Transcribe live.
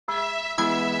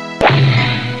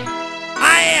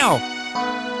now!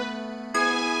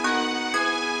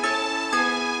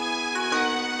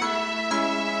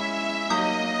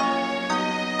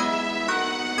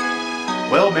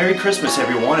 Well, Merry Christmas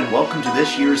everyone, and welcome to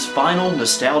this year's final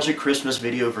nostalgic Christmas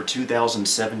video for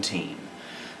 2017.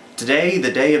 Today,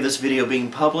 the day of this video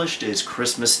being published, is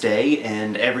Christmas Day,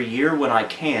 and every year when I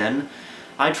can,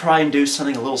 I try and do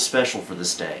something a little special for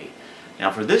this day. Now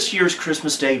for this year's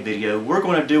Christmas Day video, we're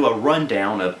going to do a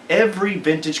rundown of every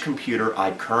vintage computer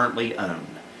I currently own.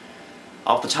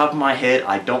 Off the top of my head,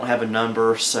 I don't have a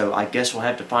number, so I guess we'll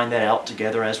have to find that out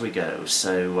together as we go.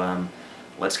 So,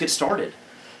 let's get started.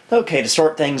 Okay, to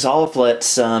start things off,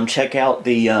 let's check out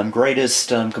the greatest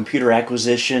computer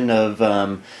acquisition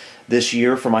of this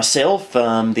year for myself,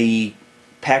 the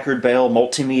Packard Bell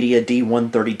Multimedia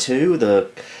D132, the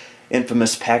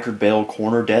infamous Packard Bell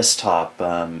Corner Desktop.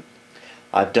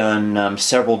 I've done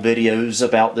several videos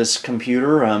about this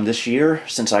computer this year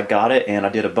since I got it, and I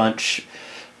did a bunch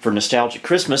for Nostalgic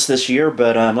Christmas this year,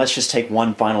 but let's just take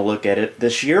one final look at it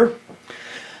this year.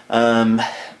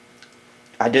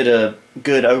 I did a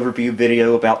good overview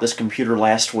video about this computer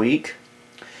last week,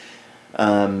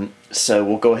 so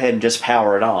we'll go ahead and just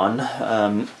power it on.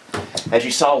 As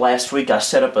you saw last week, I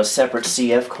set up a separate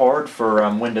CF card for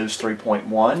Windows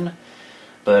 3.1,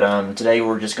 but today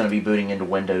we're just going to be booting into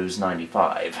Windows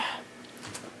 95.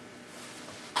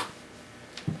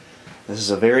 This is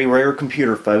a very rare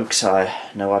computer, folks. I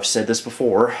know I've said this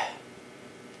before.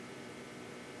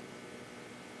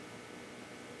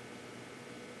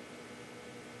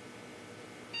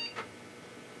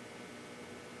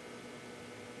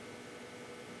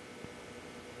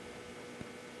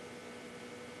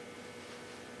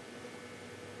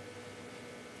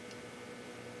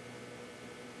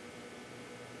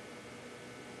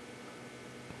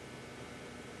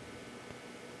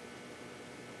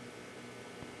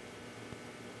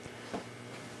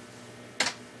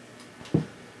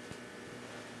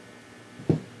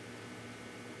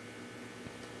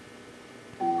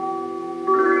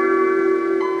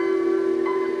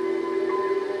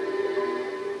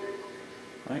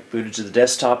 Booted to the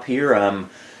desktop here. I'm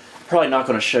probably not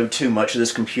going to show too much of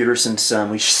this computer since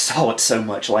we saw it so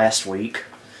much last week.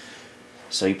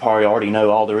 So you probably already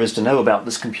know all there is to know about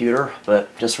this computer,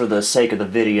 but just for the sake of the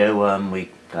video,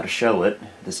 we got to show it.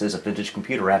 This is a vintage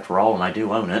computer after all, and I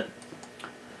do own it.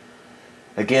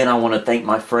 Again, I want to thank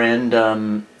my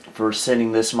friend for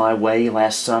sending this my way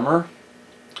last summer.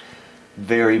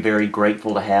 Very, very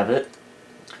grateful to have it.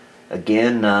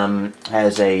 Again,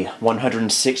 has a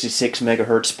 166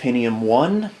 megahertz Pentium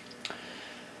 1,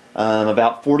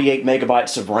 about 48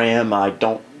 megabytes of RAM. I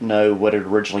don't know what it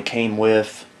originally came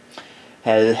with.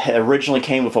 Originally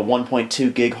came with a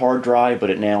 1.2 gig hard drive, but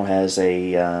it now has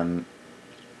a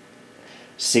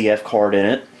CF card in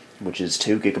it, which is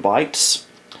 2 gigabytes.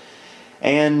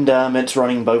 And it's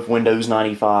running both Windows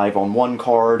 95 on one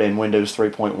card and Windows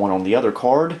 3.1 on the other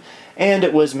card. And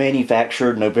it was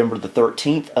manufactured November the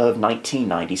 13th of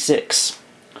 1996.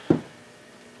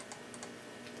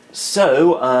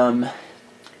 So,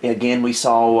 again, we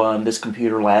saw this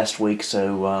computer last week,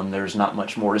 so there's not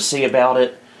much more to see about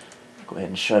it. Go ahead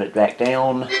and shut it back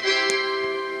down.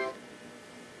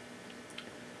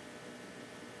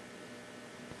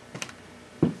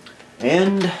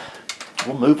 And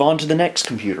we'll move on to the next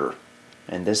computer.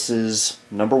 And this is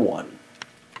number 1.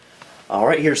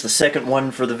 Alright, here's the second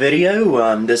one for the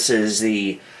video. This is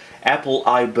the Apple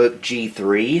iBook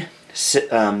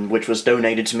G3, which was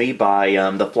donated to me by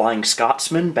the Flying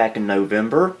Scotsman back in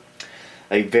November.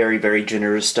 A very, very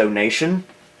generous donation.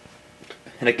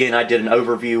 And again, I did an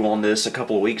overview on this a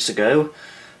couple of weeks ago,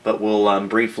 but we'll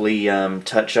briefly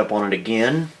touch up on it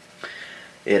again.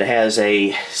 It has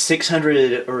a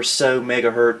 600 or so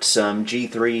megahertz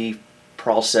G3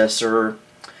 processor,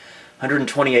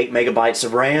 128 megabytes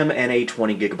of RAM, and a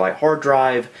 20 gigabyte hard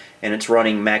drive, and it's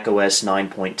running macOS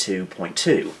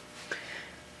 9.2.2.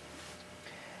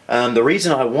 The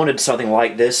reason I wanted something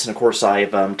like this, and of course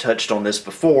I've touched on this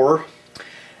before,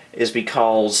 is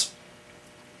because,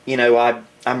 you know,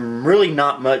 I'm really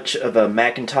not much of a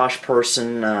Macintosh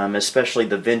person, especially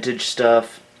the vintage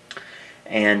stuff,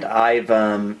 and I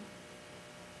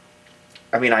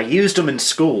used them in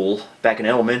school. Back in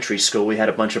elementary school, we had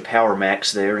a bunch of Power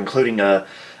Macs there, including a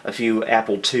few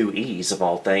Apple IIe's of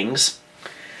all things.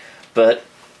 But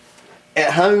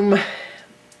at home,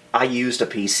 I used a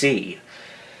PC,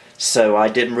 so I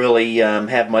didn't really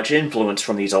have much influence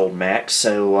from these old Macs,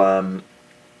 so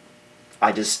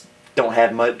I just don't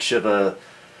have much of a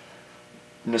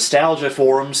nostalgia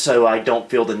for them, so I don't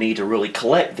feel the need to really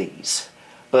collect these.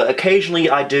 But occasionally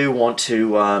I do want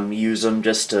to use them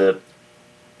just to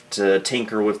to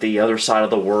tinker with the other side of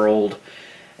the world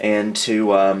and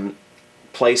to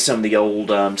play some of the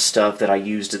old stuff that I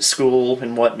used at school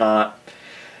and whatnot.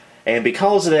 And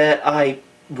because of that, I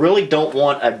really don't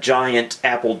want a giant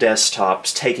Apple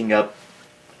desktops taking up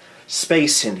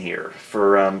space in here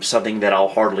for something that I'll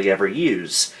hardly ever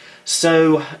use.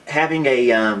 So having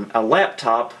a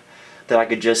laptop that I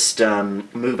could just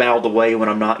move out of the way when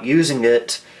I'm not using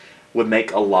it would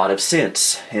make a lot of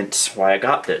sense, hence why I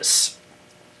got this.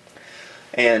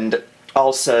 And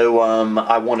also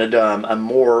I wanted a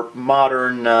more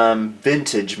modern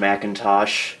vintage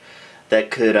Macintosh that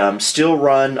could still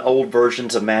run old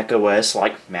versions of Mac OS,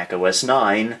 like Mac OS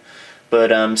 9,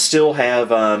 but still have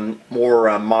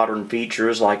more modern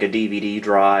features like a DVD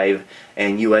drive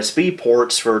and USB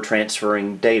ports for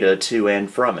transferring data to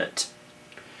and from it.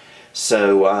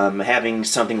 So having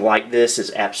something like this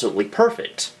is absolutely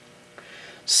perfect.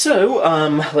 So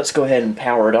let's go ahead and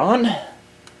power it on.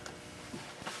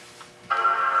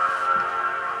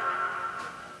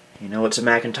 You know it's a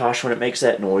Macintosh when it makes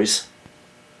that noise.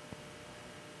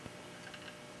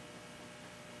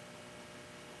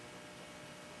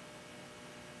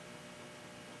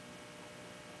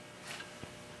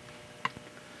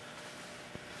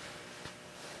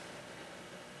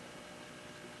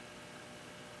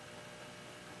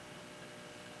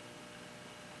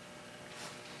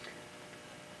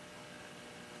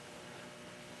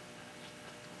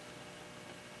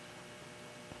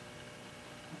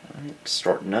 Alright,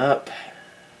 starting up.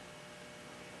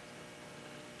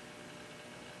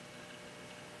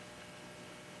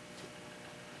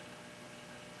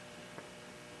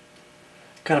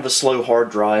 Kind of a slow hard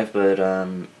drive, but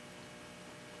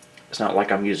it's not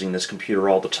like I'm using this computer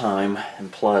all the time.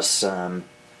 And plus, from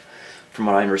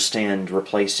what I understand,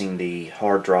 replacing the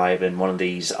hard drive in one of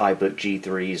these iBook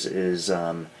G3s is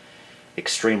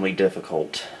extremely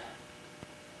difficult.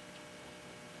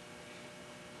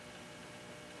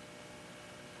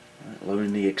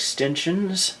 Loading the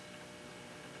extensions.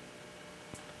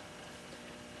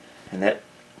 And that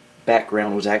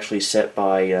background was actually set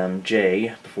by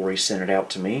Jay before he sent it out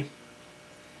to me.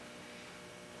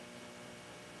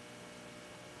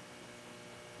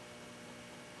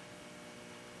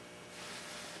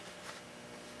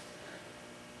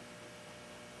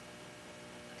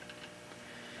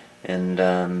 And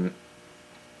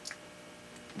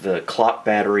the clock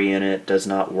battery in it does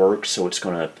not work, so it's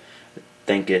going to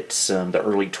think it's the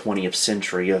early 20th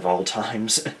century of all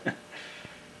times.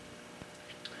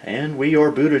 And we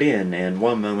are booted in, and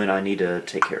one moment I need to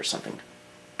take care of something.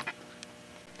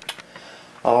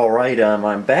 Alright,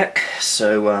 I'm back,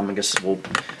 so I guess we'll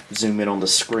zoom in on the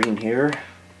screen here.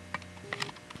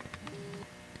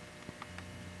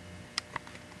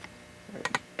 There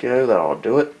we go, that'll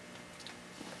do it.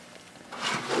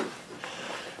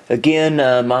 Again,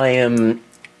 I am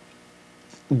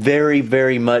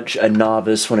very much a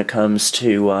novice when it comes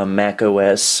to Mac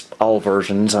OS, all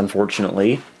versions,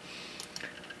 unfortunately.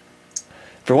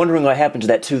 If you're wondering what happened to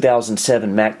that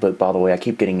 2007 MacBook, by the way, I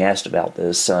keep getting asked about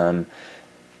this.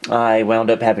 I wound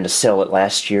up having to sell it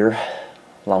last year.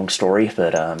 Long story,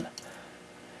 but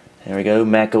there we go,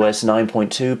 Mac OS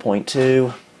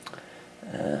 9.2.2.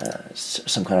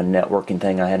 Some kind of networking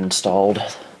thing I had installed.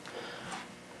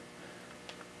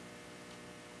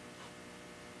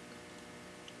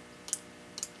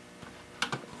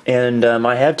 And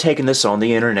I have taken this on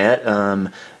the internet.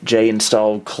 Jay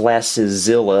installed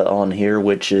ClassesZilla on here,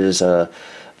 which is a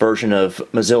version of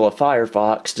Mozilla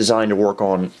Firefox designed to work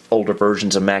on older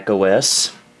versions of Mac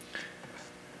OS.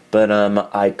 But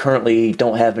I currently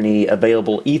don't have any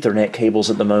available Ethernet cables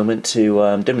at the moment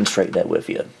to demonstrate that with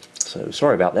you. So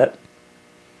sorry about that.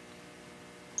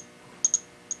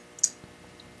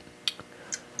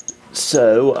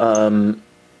 So,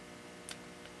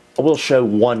 I will show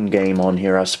one game on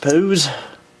here, I suppose.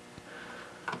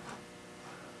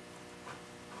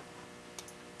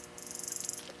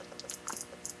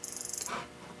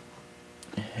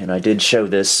 And I did show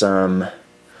this the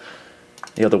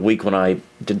other week when I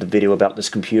did the video about this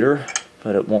computer,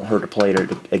 but it won't hurt to play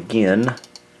it again.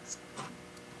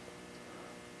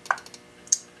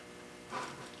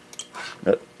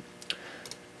 Oh.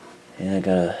 And I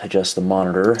gotta adjust the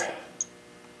monitor.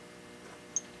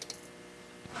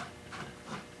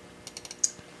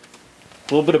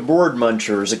 A little bit of Board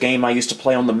Munchers, a game I used to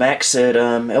play on the Macs at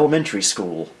elementary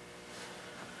school.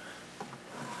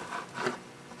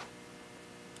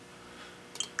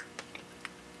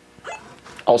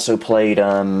 Also played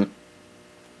Number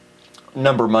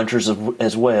Munchers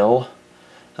as well.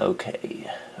 Okay.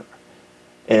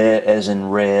 As in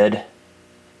red.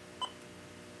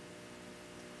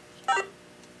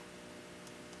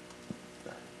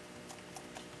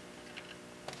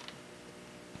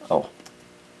 Oh.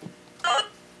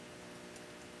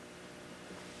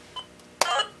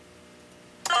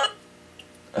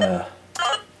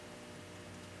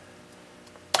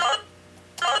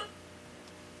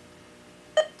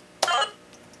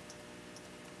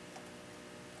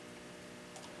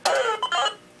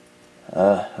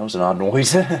 That was an odd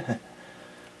noise.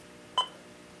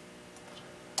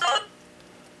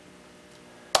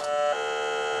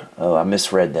 Oh, I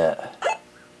misread that.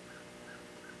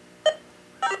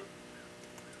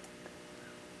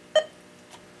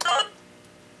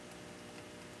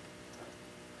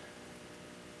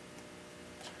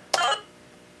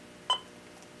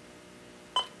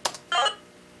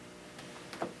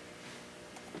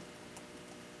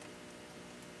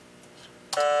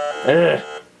 Ugh.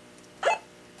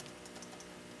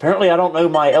 Apparently I don't know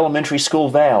my elementary school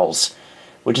vowels,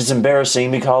 which is embarrassing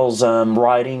because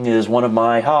writing is one of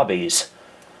my hobbies.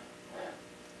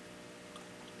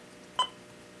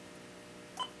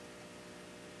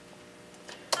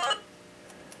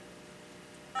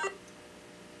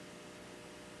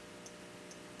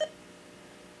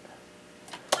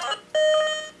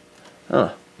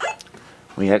 Huh.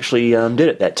 We actually did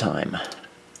it that time.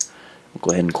 We'll go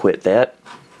ahead and quit that.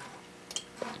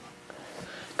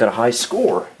 Got a high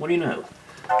score. What do you know?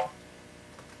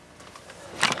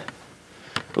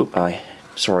 Oop,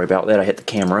 sorry about that. I hit the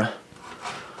camera.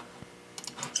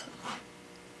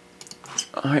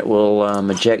 Alright, we'll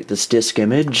eject this disk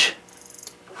image.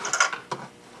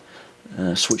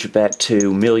 Switch it back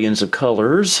to millions of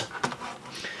colors.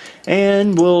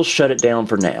 And we'll shut it down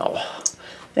for now.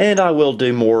 And I will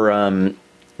do more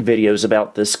videos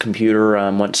about this computer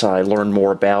once I learn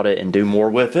more about it and do more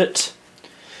with it.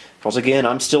 Because again,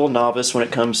 I'm still a novice when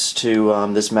it comes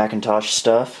to this Macintosh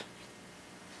stuff.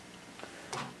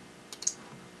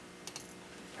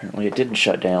 Apparently it didn't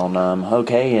shut down.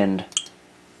 Okay, and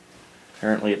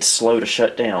apparently it's slow to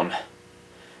shut down.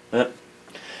 But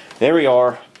there we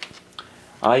are.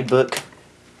 iBook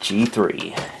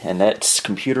G3. And that's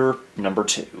computer number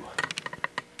 2.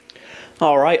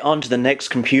 Alright, on to the next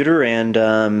computer,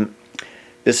 and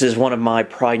this is one of my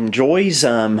pride and joys.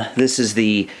 This is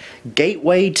the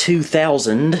Gateway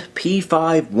 2000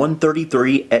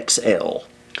 P5-133XL.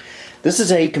 This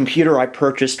is a computer I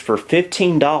purchased for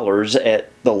 $15 at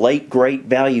the late great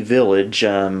Value Village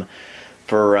for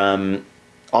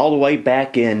all the way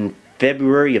back in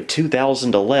February of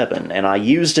 2011, and I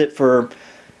used it for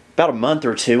about a month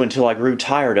or two until I grew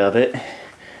tired of it.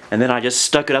 And then I just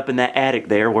stuck it up in that attic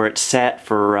there where it sat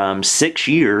for 6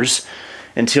 years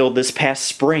until this past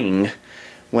spring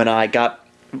when I got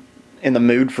in the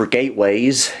mood for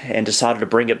gateways and decided to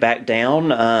bring it back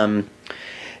down.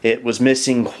 It was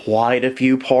missing quite a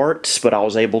few parts, but I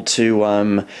was able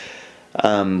to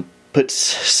put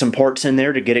some parts in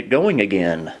there to get it going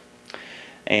again.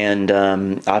 And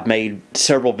I've made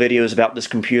several videos about this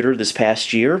computer this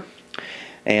past year.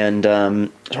 And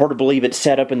it's hard to believe it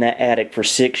sat up in that attic for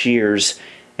 6 years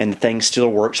and the thing still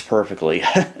works perfectly.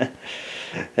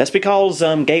 That's because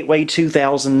Gateway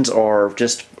 2000s are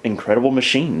just incredible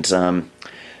machines. No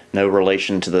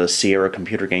relation to the Sierra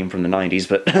computer game from the 90s,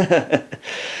 but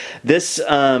this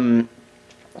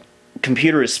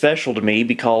computer is special to me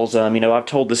because, you know, I've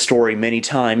told this story many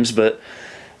times, but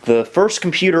the first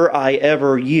computer I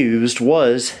ever used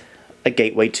was a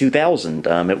Gateway 2000.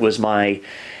 It was my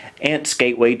aunt's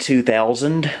Gateway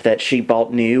 2000 that she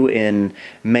bought new in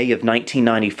May of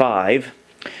 1995,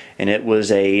 and it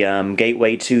was a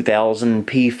Gateway 2000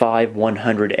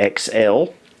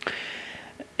 P5-100XL,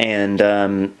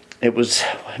 and it was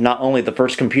not only the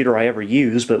first computer I ever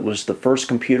used, but it was the first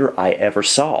computer I ever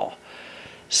saw.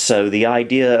 So the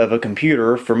idea of a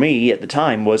computer for me at the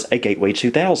time was a Gateway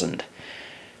 2000.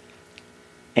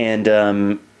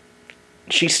 And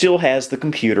she still has the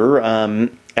computer.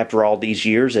 After all these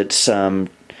years, it's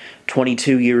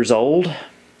 22 years old,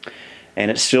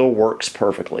 and it still works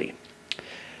perfectly.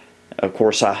 Of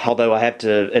course, although I have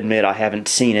to admit I haven't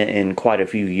seen it in quite a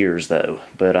few years, though.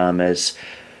 But as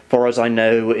far as I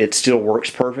know, it still works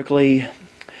perfectly.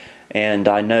 And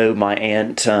I know my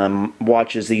aunt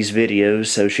watches these videos,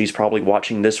 so she's probably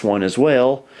watching this one as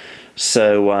well.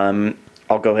 So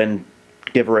I'll go ahead and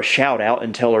give her a shout out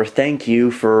and tell her thank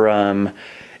you for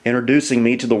introducing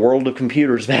me to the world of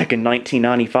computers back in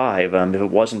 1995. If it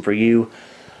wasn't for you,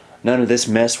 none of this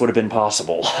mess would have been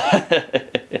possible.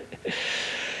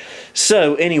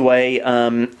 So anyway,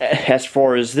 as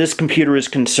far as this computer is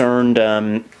concerned,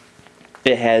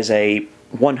 it has a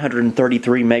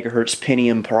 133 megahertz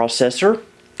Pentium processor.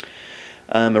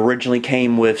 Originally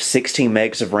came with 16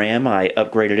 megs of RAM. I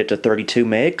upgraded it to 32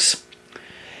 megs.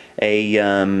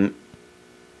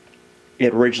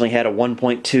 It originally had a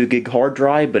 1.2 gig hard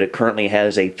drive, but it currently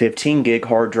has a 15 gig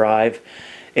hard drive,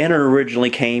 and it originally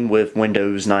came with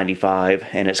Windows 95,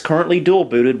 and it's currently dual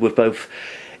booted with both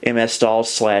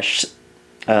MS-DOS slash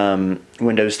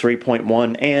Windows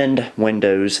 3.1 and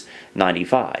Windows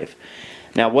 95.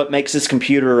 Now, what makes this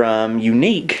computer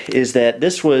unique is that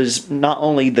this was not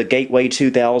only the Gateway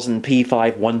 2000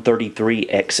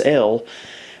 P5-133XL,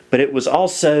 but it was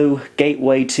also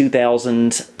Gateway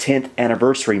 2000's 10th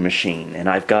anniversary machine. And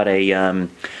I've got a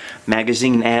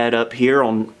magazine ad up here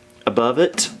on above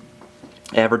it,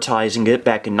 advertising it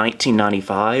back in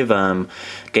 1995.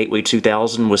 Gateway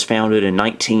 2000 was founded in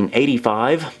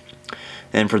 1985,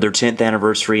 and for their 10th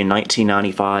anniversary in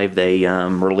 1995, they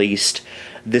released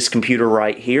this computer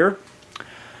right here,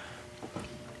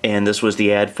 and this was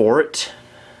the ad for it.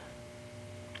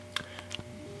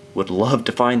 Would love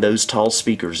to find those tall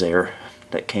speakers there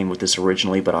that came with this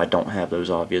originally, but I don't have those,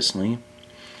 obviously.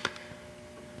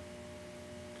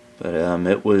 But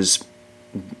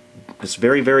it's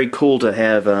very, very cool to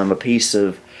have a piece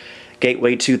of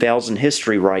Gateway 2000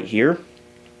 history right here.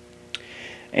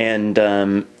 And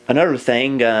another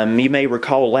thing, you may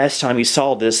recall last time you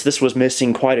saw this, this was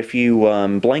missing quite a few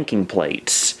blanking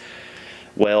plates.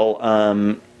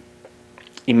 Well,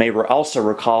 you may also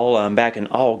recall back in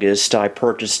August I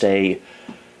purchased a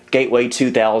Gateway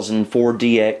 2000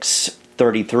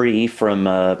 4DX33 from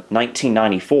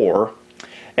 1994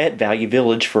 at Value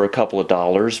Village for a couple of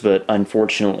dollars, but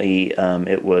unfortunately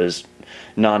it was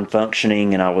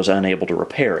non-functioning and I was unable to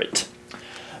repair it.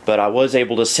 But I was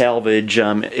able to salvage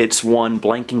its one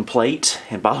blanking plate,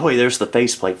 and by the way, there's the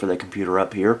faceplate for the computer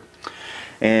up here,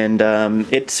 and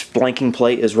its blanking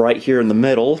plate is right here in the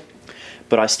middle,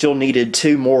 but I still needed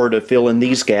two more to fill in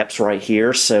these gaps right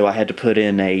here, so I had to put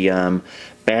in a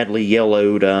badly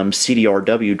yellowed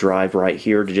CDRW drive right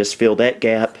here to just fill that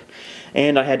gap,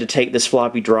 and I had to take this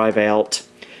floppy drive out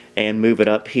and move it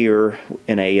up here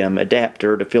in a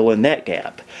adapter to fill in that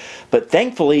gap. But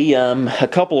thankfully, a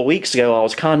couple of weeks ago, I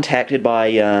was contacted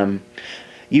by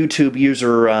YouTube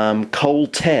user Cole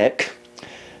Tech,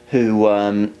 who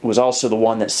was also the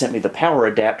one that sent me the power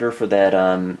adapter for that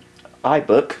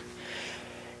iBook.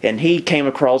 And he came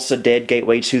across a dead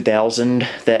Gateway 2000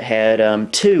 that had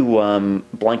two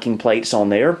blanking plates on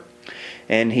there.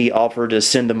 And he offered to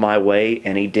send them my way,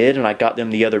 and he did, and I got them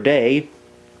the other day.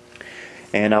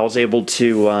 And I was able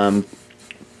to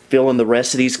fill in the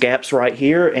rest of these gaps right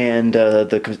here, and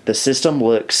the system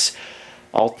looks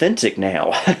authentic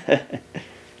now.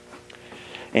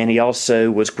 And he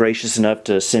also was gracious enough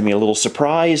to send me a little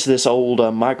surprise, this old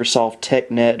Microsoft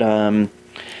TechNet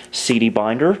CD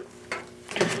binder.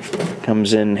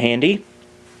 Comes in handy.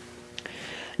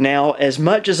 Now, as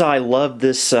much as I love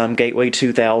this Gateway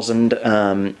 2000,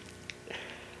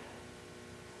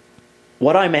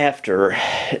 what I'm after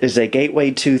is a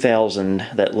Gateway 2000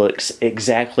 that looks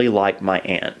exactly like my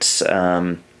aunt's.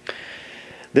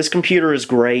 This computer is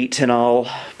great and all,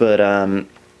 but I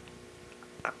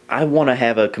want to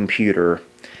have a computer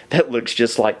that looks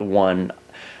just like the one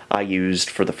I used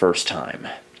for the first time.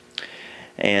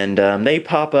 And they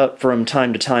pop up from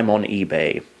time to time on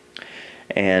eBay.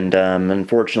 And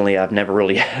unfortunately, I've never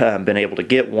really been able to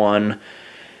get one.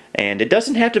 And it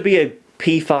doesn't have to be a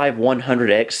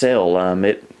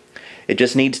P5-100XL. It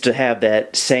just needs to have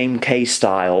that same case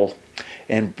style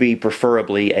and be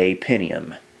preferably a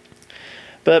Pentium.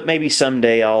 But maybe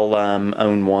someday I'll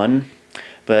own one.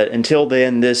 But until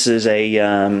then, this is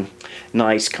a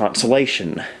nice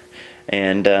consolation.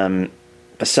 And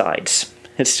besides,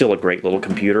 it's still a great little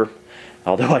computer.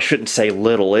 Although I shouldn't say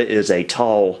little, it is a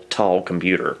tall, tall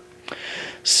computer.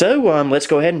 So let's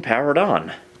go ahead and power it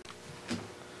on.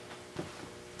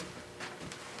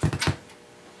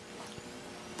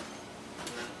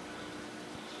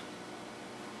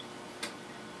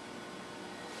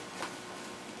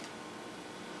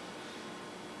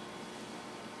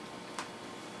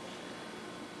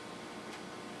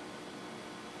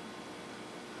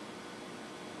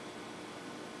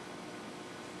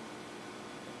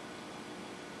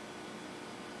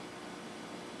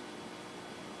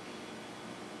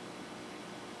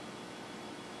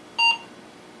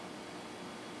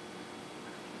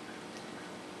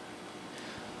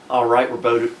 Alright, we're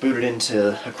booted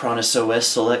into Acronis OS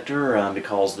Selector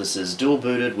because this is dual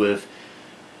booted with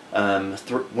Win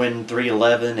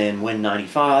 3.11 and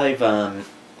Win95.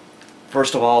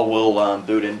 First of all, we'll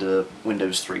boot into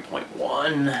Windows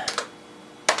 3.1.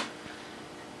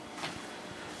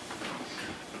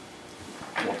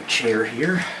 Pull up a chair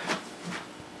here.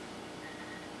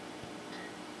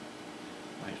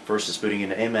 First is booting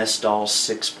into MS-DOS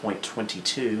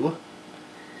 6.22.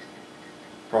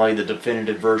 Probably the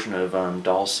definitive version of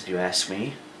DOS, if you ask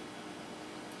me.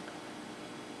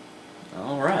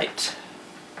 Alright.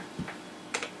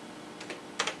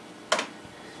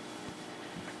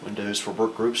 Windows for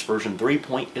Workgroups version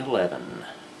 3.11.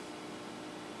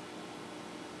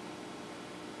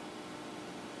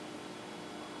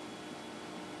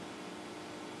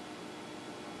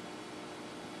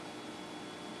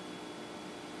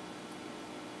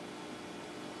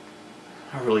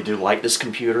 I really do like this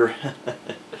computer.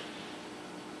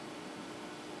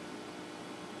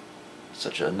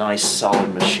 Such a nice,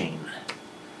 solid machine.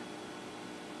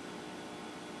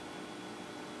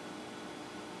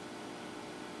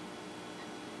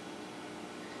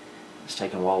 It's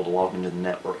taking a while to log into the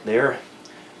network there.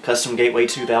 Custom Gateway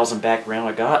 2000 background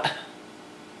I got.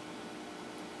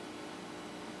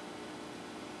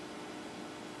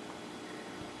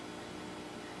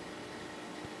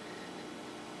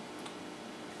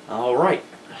 Alright,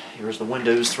 here's the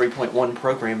Windows 3.1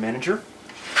 Program Manager.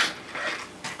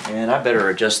 And I better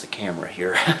adjust the camera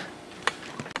here.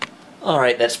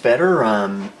 Alright, that's better.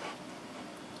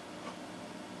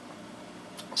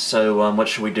 What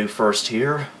should we do first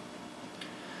here?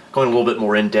 Going a little bit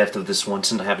more in depth of this one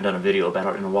since I haven't done a video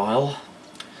about it in a while.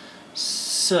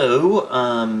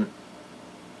 So,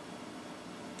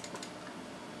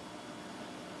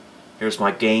 here's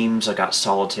my games. I got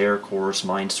Solitaire, of course,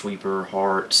 Minesweeper,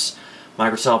 Hearts,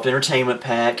 Microsoft Entertainment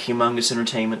Pack, Humongous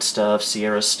Entertainment stuff,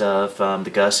 Sierra stuff,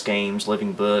 the Gus games,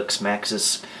 Living Books,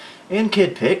 Maxis, and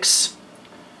Kid Picks.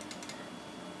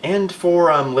 And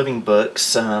for Living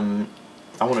Books, I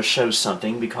want to show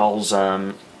something because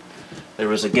there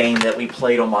was a game that we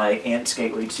played on my Aunt's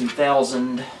Gateway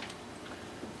 2000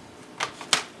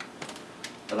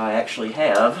 that I actually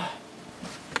have.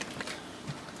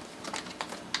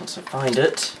 Once I find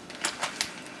it.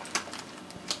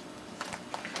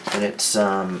 And it's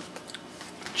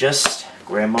just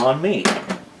Grandma and Me.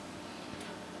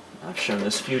 I've shown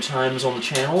this a few times on the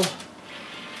channel.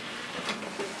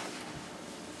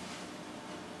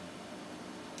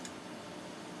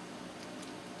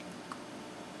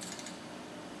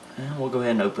 And we'll go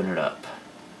ahead and open it up.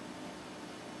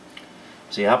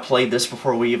 See, I played this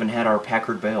before we even had our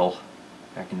Packard Bell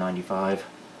back in '95.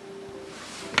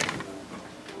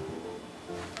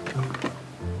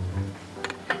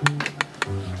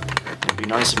 It'd be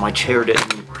nice if my chair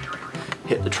didn't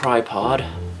hit the tripod.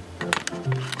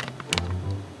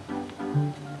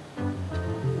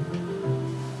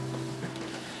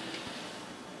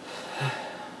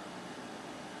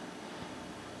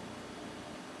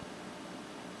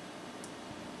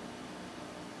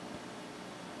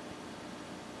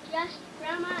 Just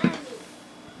Grandma and Me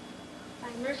by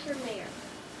Mercer Mayer.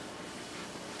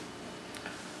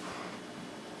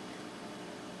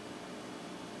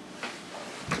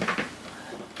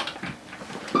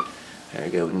 There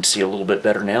you go, we can see a little bit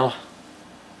better now.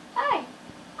 Hi,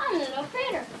 I'm Little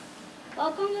Critter.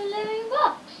 Welcome to Living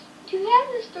Books. To have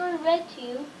the story read to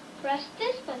you, press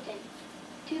this button.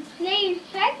 To play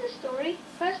inside the story,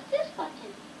 press this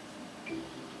button.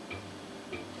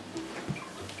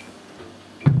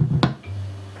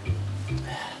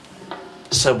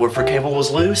 Subwoofer cable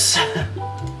was loose.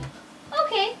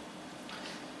 Okay.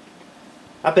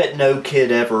 I bet no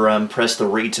kid ever pressed the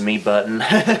read to me button.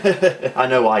 I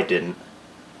know I didn't.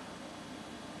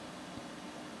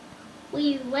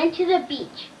 We went to the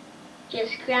beach.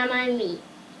 Just Grandma and Me.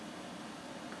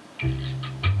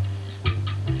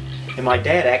 And my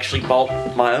dad actually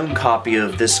bought my own copy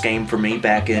of this game for me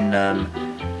back in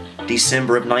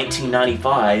December of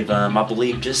 1995, I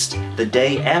believe just the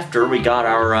day after we got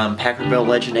our Packard Bell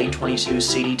Legend 822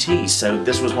 CDT, so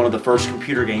this was one of the first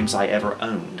computer games I ever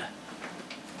owned.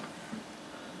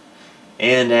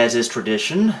 And as is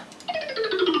tradition,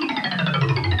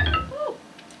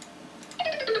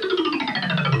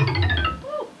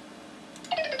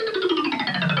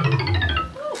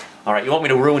 alright, you want me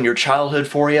to ruin your childhood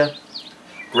for you?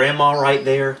 Grandma right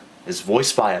there is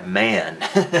voiced by a man.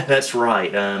 That's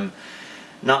right.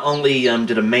 Not only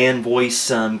did a man voice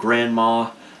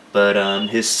Grandma, but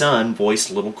his son voiced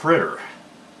Little Critter.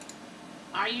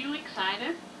 Are you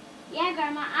excited? Yeah,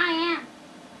 Grandma, I am.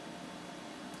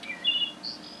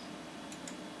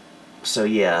 So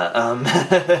yeah,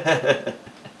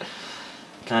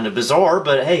 kind of bizarre,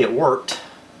 but hey, it worked.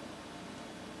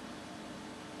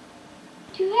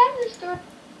 To have the story...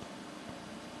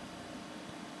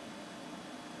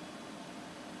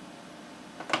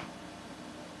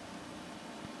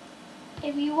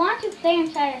 If you want to play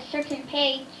inside a certain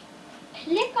page,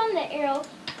 click on the arrow.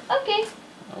 Okay.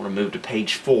 I want to move to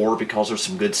page 4 because there's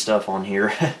some good stuff on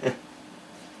here.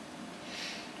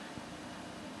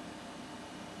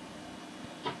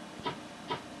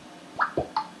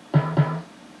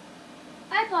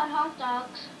 hot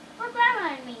dogs for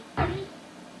Grandma and me.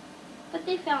 But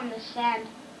they fell in the sand.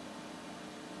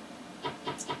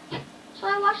 So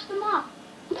I washed them off.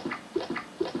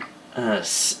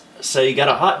 So you got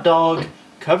a hot dog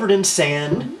covered in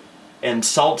sand and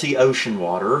salty ocean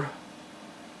water.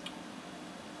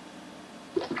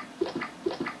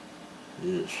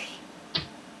 Ugh.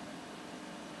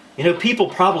 You know, people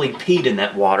probably peed in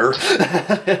that water.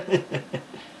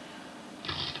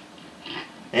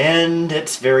 And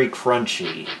it's very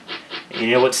crunchy. And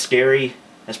you know what's scary?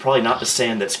 That's probably not the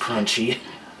sand that's crunchy.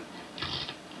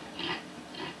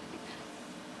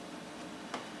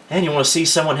 And you want to see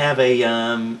someone have a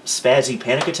spazzy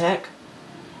panic attack?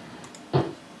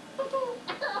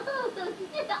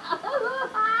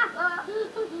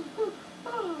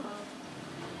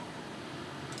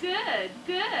 Good,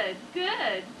 good,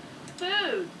 good.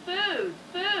 Food, food,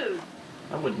 food.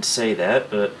 I wouldn't say that,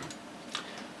 but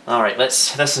all right.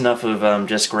 That's enough of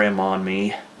just Grandma and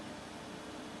me.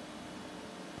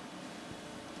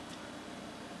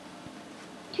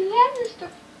 Do you have the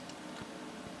story?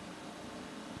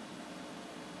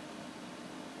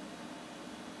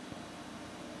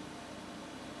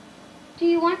 Do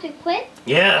you want to quit?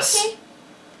 Yes. Okay.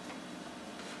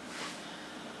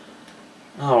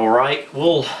 All right.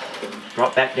 We'll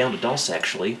drop back down to DOS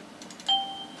actually.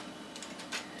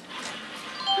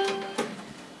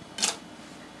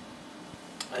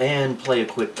 And play a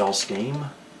quick DOS game.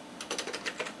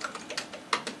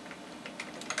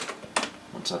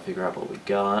 Once I figure out what we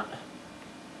got.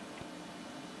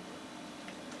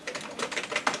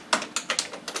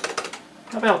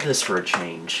 How about this for a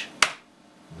change?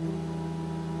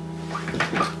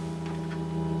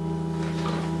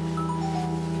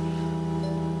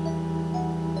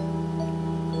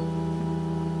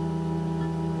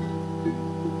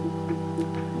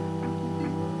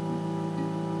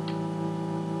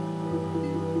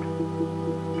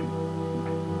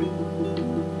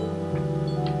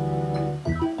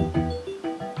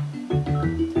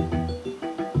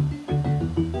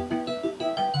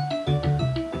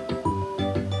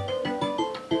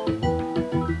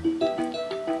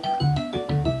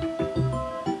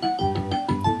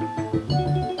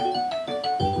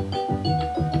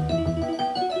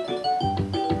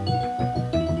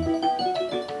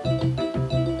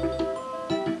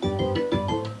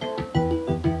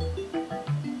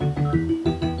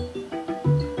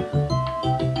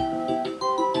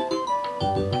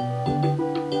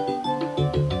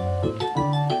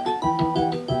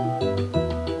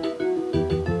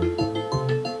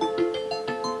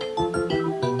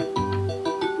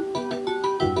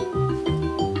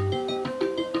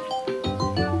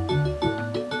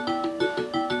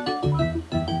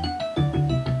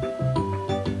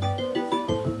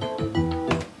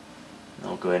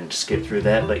 Go ahead and skip through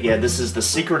that, but yeah, this is The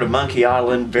Secret of Monkey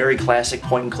Island, very classic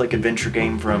point-and-click adventure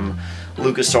game from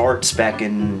LucasArts back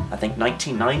in, I think,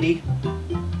 1990.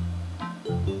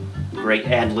 Great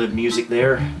ad-lib music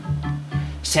there.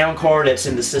 Sound card that's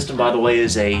in the system, by the way,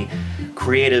 is a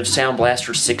Creative Sound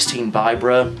Blaster 16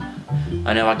 Vibra.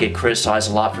 I know I get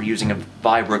criticized a lot for using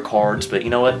Vibra cards, but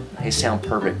you know what? They sound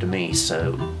perfect to me,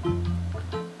 so...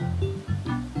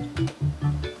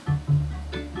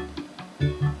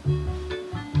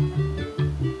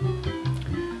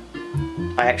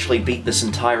 I actually beat this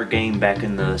entire game back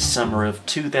in the summer of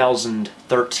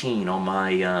 2013 on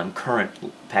my current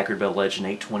Packard Bell Legend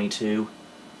 822.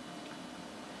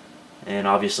 And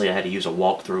obviously I had to use a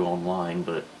walkthrough online,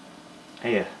 but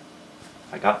hey,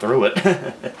 I got through it.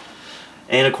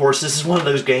 And of course this is one of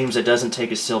those games that doesn't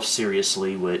take itself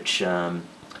seriously, which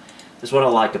is what I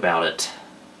like about it.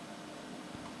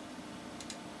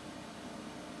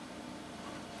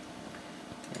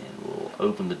 And we'll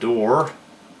open the door.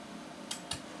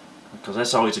 Because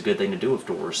that's always a good thing to do with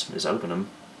doors, is open them.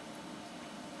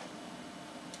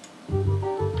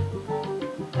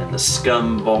 And the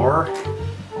Scum bar.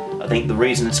 I think the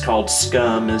reason it's called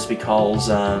Scum is because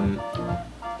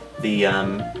the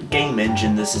game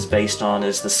engine this is based on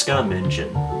is the Scum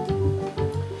engine.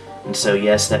 And so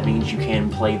yes, that means you can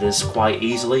play this quite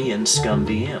easily in Scum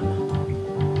VM.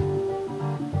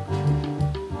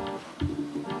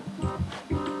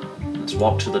 Let's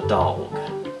walk to the dog.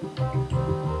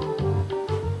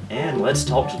 And let's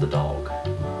talk to the dog.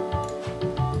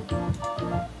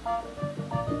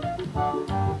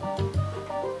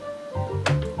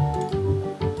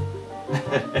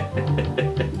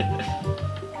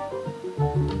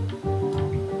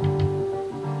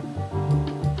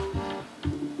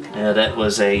 Yeah, that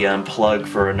was a plug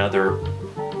for another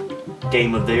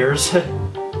game of theirs.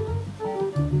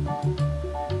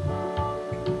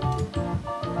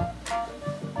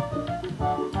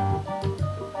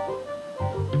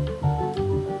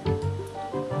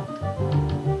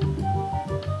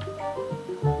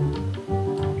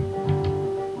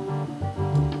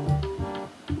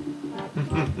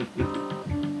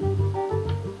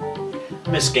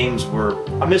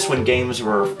 I miss when games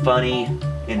were funny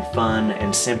and fun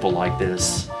and simple like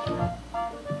this.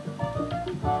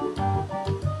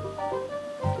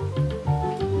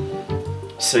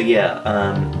 So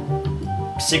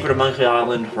yeah, Secret of Monkey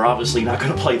Island, we're obviously not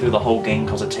going to play through the whole game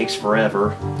because it takes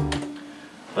forever.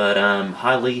 But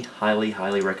highly, highly,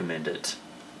 highly recommend it.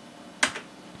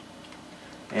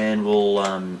 And we'll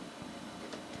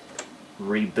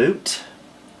reboot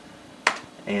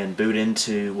and boot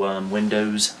into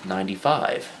Windows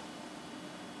 95.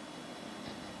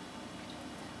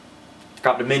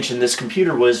 Forgot to mention this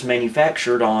computer was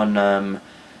manufactured on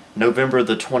November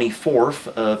the 24th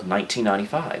of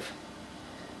 1995.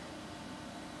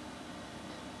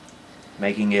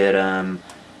 Making it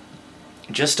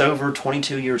just over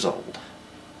 22 years old.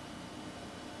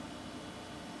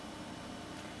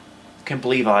 Can't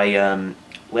believe I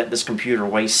let this computer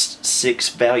waste 6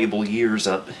 valuable years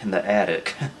up in the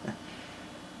attic.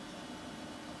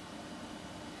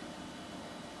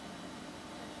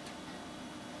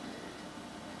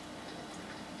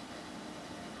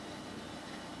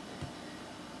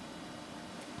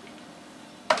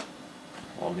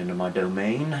 Log into my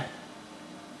domain.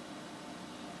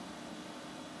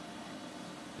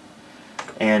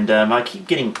 And I keep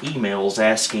getting emails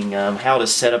asking how to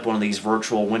set up one of these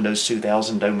virtual Windows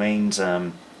 2000 domains.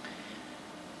 To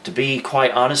be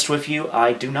quite honest with you,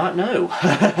 I do not know.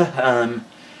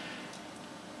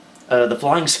 The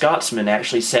Flying Scotsman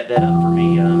actually set that up for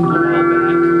me a while back.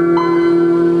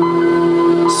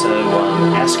 So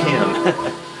ask him.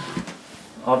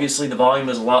 Obviously the volume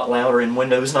is a lot louder in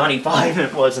Windows 95 than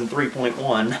it was in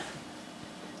 3.1.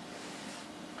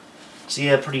 So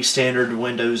yeah, pretty standard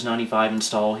Windows 95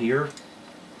 install here.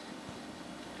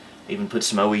 Even put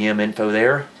some OEM info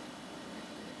there.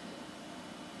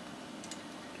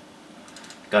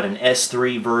 Got an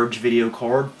S3 Verge video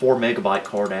card, 4MB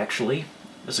card actually.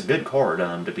 It's a good card,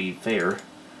 to be fair.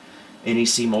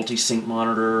 NEC multi-sync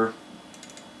monitor,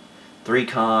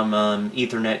 3COM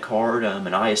Ethernet card,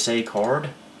 an ISA card.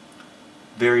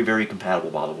 Very, very compatible,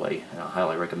 by the way. I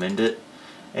highly recommend it.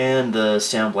 And the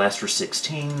Sound Blaster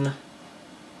 16.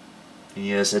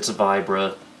 Yes, it's a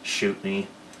Vibra. Shoot me.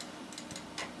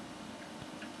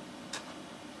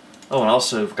 Oh, and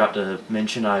also forgot to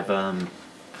mention I've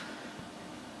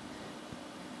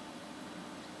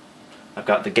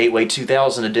got the Gateway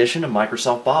 2000 edition of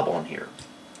Microsoft Bob on here.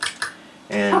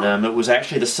 And it was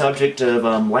actually the subject of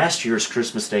last year's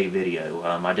Christmas Day video.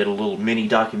 I did a little mini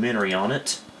documentary on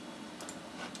it.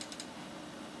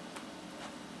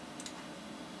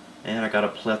 And I got a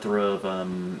plethora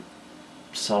of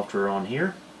software on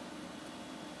here.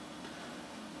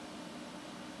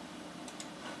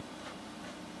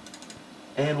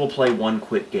 And we'll play one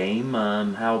quick game.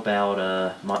 How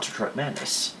about Monster Truck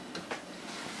Madness?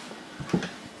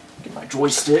 Get my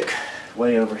joystick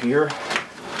way over here.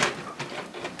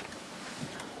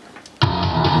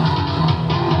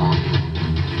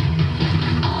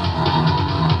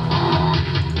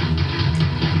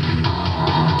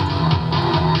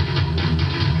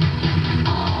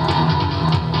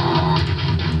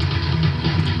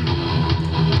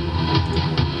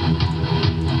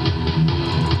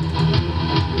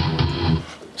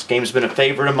 This game's been a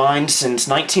favorite of mine since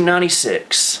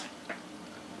 1996.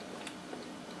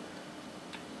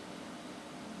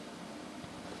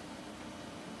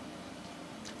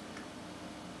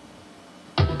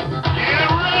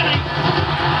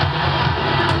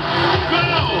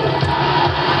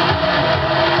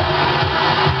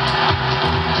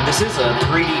 This is a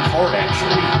 3D card,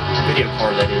 actually. Video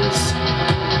card, that is.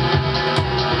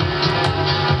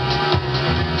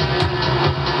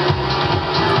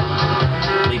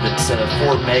 I believe it's a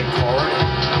 4 meg card.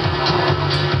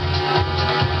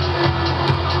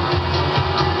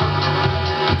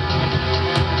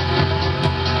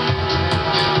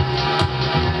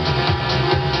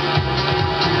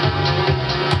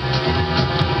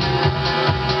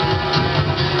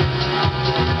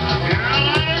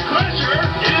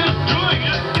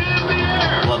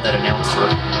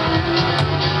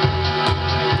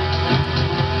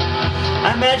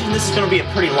 I imagine this is going to be a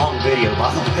pretty long video,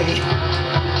 by the way.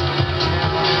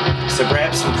 So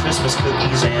grab some Christmas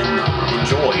cookies and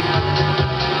enjoy.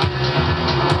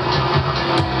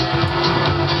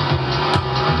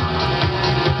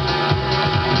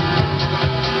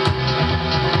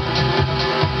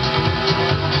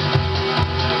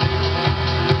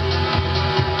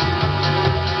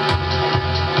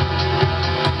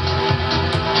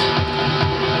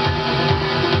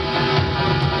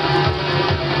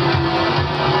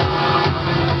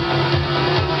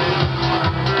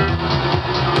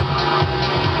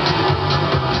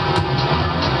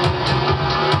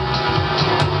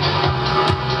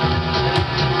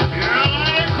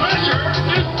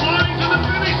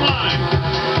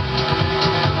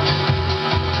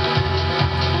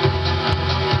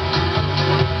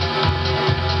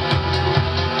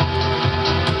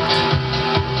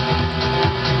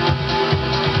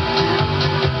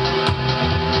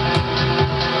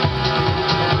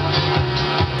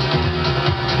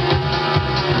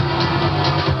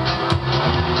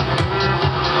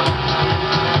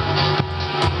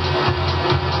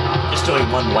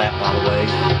 fun lap, by the way.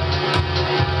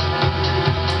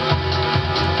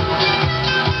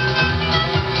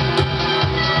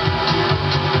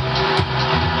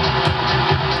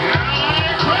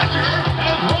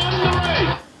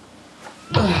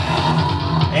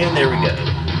 And there we go.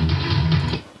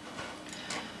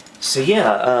 So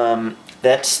yeah,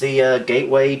 that's the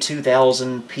Gateway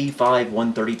 2000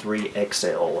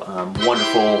 P5-133XL.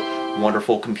 Wonderful,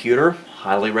 wonderful computer.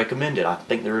 Highly recommended. I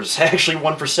think there's actually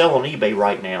one for sale on eBay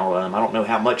right now. I don't know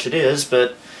how much it is,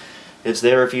 but it's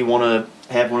there if you want to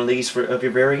have one of these of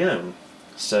your very own.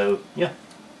 So yeah,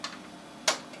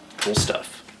 cool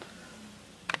stuff.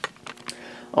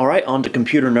 Alright, on to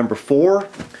computer number 4.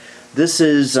 This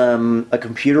is a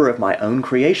computer of my own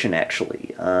creation,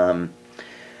 actually.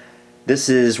 This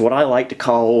is what I like to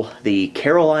call the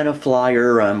Carolina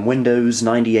Flyer Windows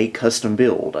 98 custom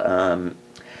build.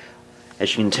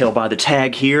 As you can tell by the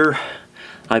tag here,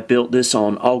 I built this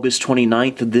on August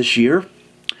 29th of this year.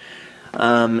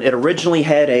 It originally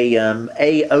had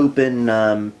a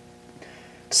open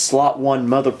slot 1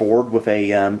 motherboard with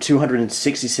a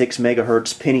 266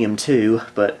 megahertz Pentium 2,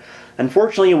 but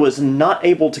unfortunately it was not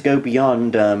able to go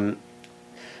beyond that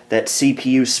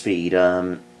CPU speed.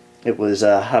 It was,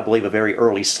 I believe, a very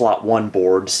early slot 1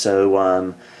 board,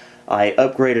 so I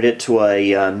upgraded it to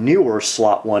a newer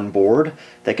slot 1 board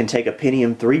that can take a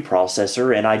Pentium 3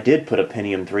 processor, and I did put a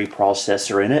Pentium 3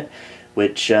 processor in it,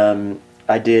 which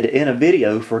I did in a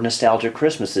video for Nostalgic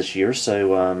Christmas this year,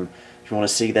 so if you want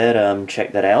to see that,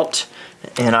 check that out.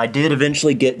 And I did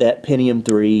eventually get that Pentium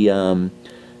 3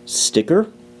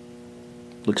 sticker.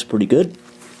 Looks pretty good.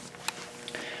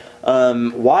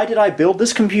 Why did I build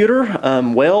this computer?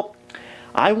 Well,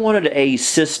 I wanted a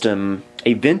system,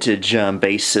 a vintage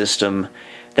based system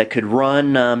that could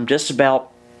run just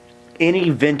about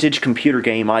any vintage computer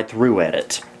game I threw at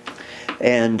it.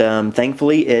 And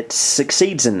thankfully it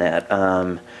succeeds in that.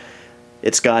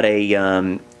 It's currently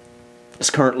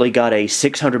got a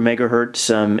 600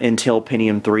 megahertz Intel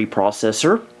Pentium 3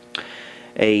 processor,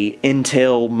 a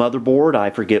Intel motherboard, I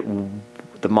forget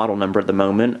the model number at the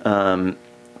moment.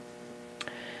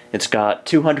 It's got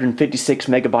 256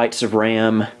 megabytes of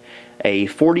RAM, a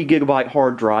 40 gigabyte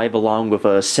hard drive along with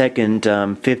a second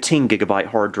 15 gigabyte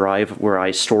hard drive where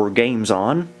I store games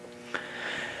on,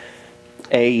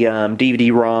 a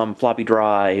DVD-ROM floppy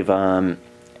drive, and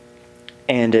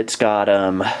it's got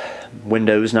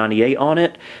Windows 98 on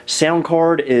it. Sound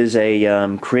card is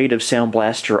a Creative Sound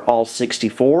Blaster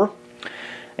All-64,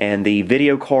 and the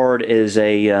video card is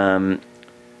a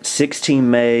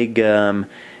 16 meg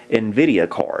NVIDIA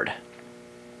card.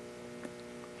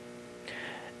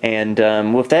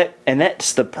 And with that, and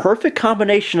that's the perfect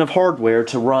combination of hardware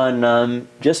to run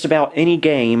just about any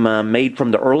game made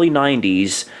from the early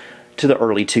 90s to the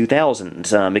early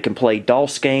 2000s. It can play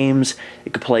DOS games,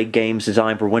 it can play games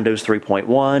designed for Windows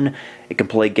 3.1, it can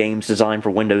play games designed for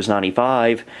Windows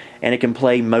 95, and it can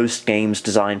play most games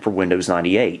designed for Windows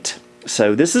 98.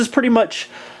 So this is pretty much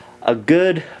a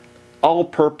good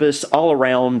all-purpose,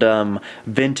 all-around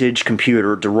vintage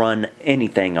computer to run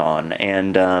anything on,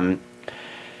 and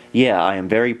yeah, I am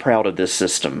very proud of this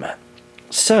system.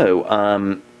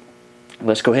 So,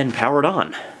 let's go ahead and power it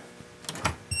on.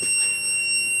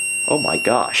 Oh my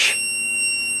gosh.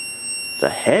 The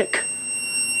heck?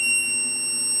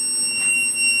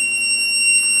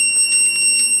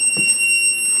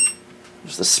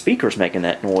 There's the speakers making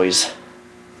that noise.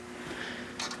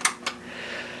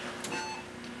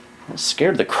 It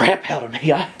scared the crap out of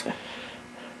me. I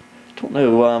don't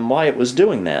know why it was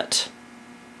doing that.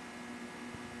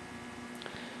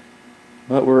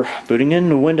 But we're booting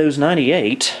into Windows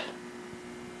 98.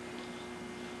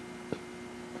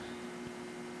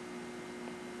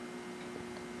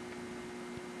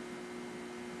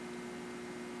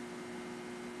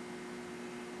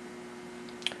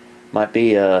 Might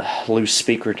be a loose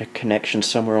speaker connection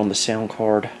somewhere on the sound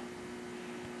card.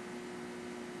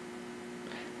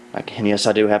 And yes,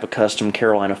 I do have a custom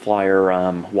Carolina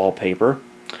Flyer wallpaper.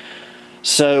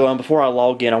 So before I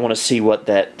log in, I want to see what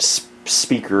that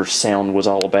speaker sound was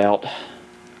all about.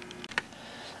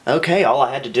 Okay, all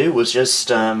I had to do was just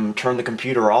turn the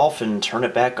computer off and turn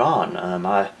it back on.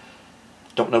 I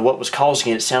don't know what was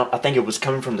causing it. I think it was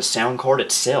coming from the sound card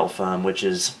itself, which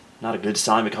is not a good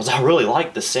sign because I really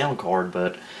like the sound card.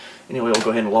 But anyway, we'll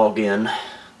go ahead and log in.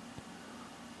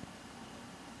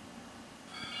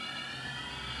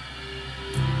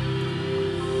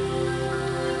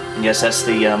 Yes, that's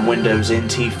the Windows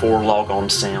NT4 logon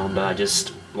sound. I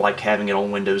just like having it on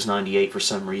Windows 98 for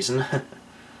some reason.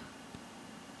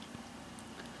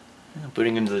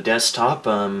 Booting into the desktop.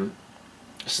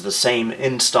 This is the same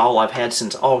install I've had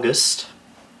since August.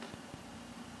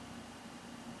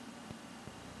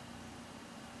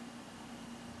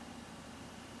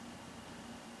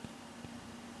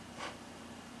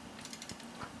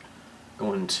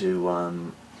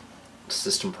 into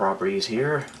system properties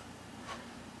here.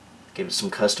 Give it some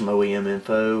custom OEM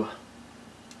info.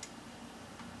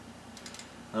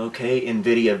 Okay,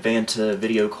 NVIDIA Vanta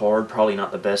video card. Probably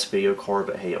not the best video card,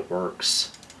 but hey, it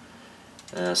works.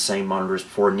 Same monitor as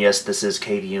before, and yes, this is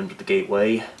KVM to the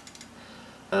gateway.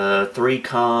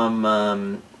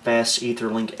 3COM Fast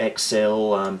Etherlink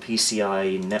XL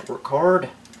PCI network card,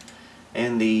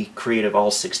 and the Creative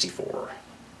All64.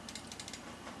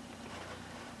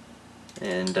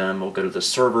 And we'll go to the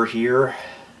server here,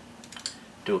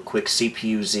 do a quick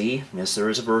CPU-Z. Yes, there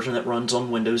is a version that runs on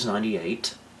Windows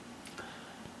 98.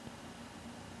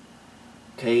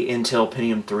 Okay, Intel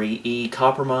Pentium 3E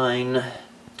Coppermine,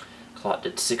 clocked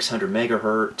at 600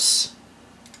 megahertz.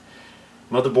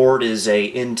 Motherboard is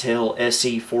a Intel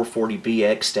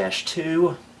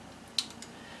SE440BX-2.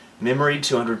 Memory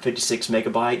 256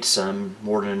 megabytes,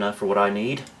 more than enough for what I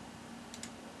need.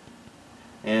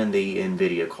 And the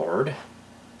NVIDIA card.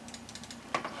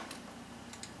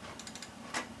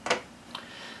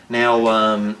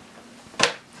 Now,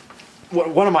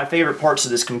 one of my favorite parts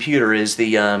of this computer is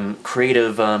the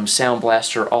Creative Sound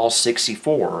Blaster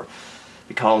All64,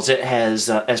 because it has,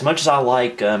 as much as I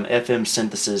like FM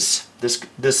synthesis,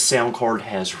 this sound card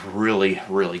has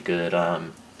really good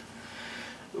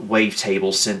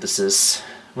wavetable synthesis,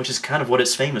 which is kind of what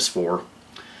it's famous for.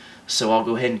 So I'll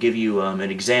go ahead and give you an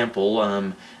example.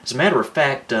 As a matter of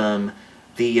fact,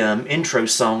 the intro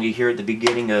song you hear at the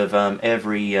beginning of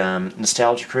every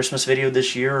Nostalgia Christmas video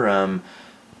this year,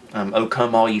 O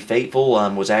Come All Ye Faithful,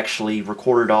 was actually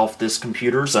recorded off this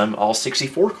computer's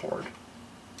All64 card.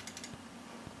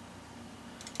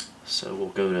 So we'll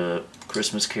go to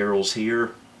Christmas carols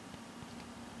here.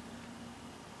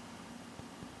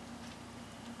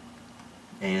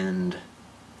 And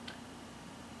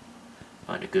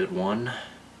find a good one.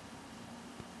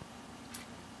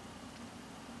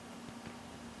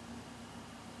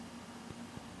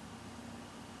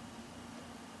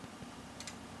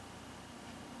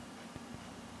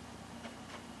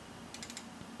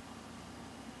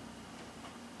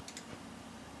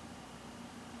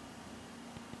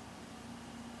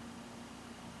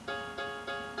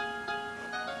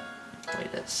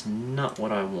 Wait, that's not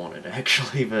what I wanted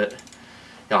actually, but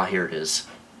ah, here it is.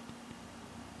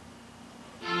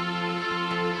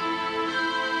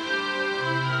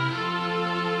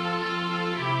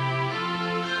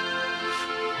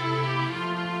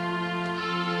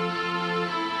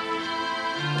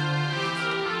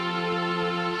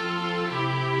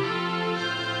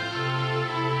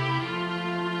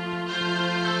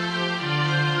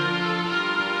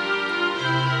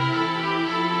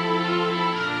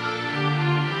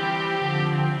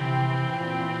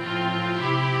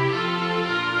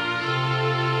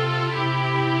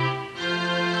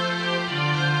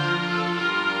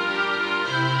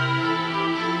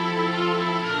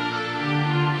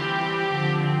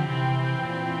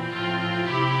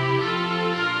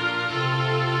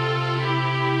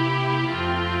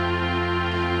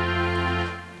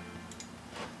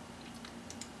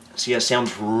 So yeah, it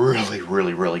sounds really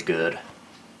good.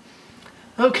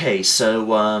 Okay,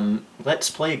 so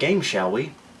let's play a game, shall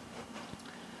we?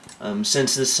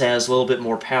 Since this has a little bit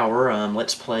more power,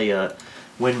 let's play a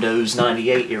Windows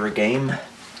 98 era game.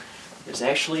 It's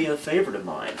actually a favorite of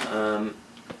mine.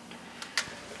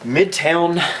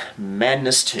 Midtown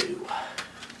Madness 2.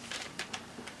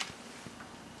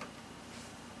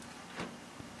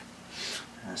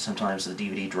 Sometimes the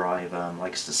DVD drive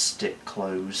likes to stick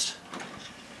closed.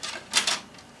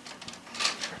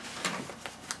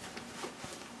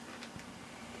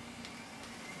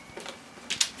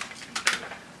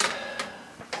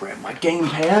 Grab my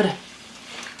gamepad.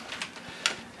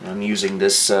 I'm using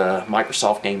this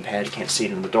Microsoft gamepad. You can't see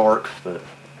it in the dark, but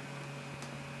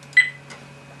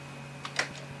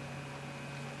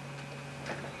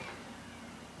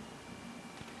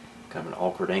kind of an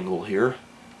awkward angle here.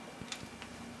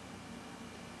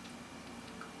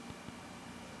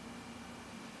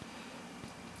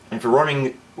 And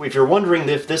if you're wondering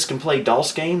if this can play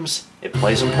DOS games, it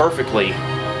plays them perfectly.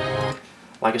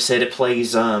 Like I said, it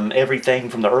plays everything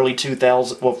from the early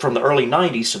 2000s, well, from the early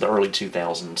 90s to the early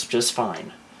 2000s, just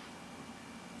fine,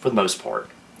 for the most part.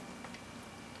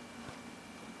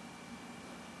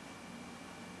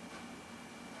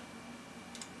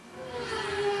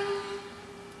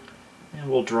 And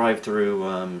we'll drive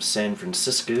through San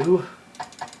Francisco.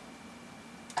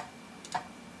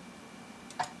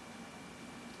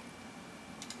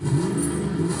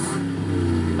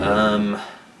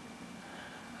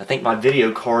 I think my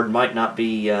video card might not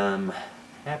be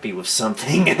happy with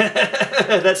something.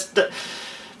 That's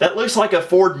That looks like a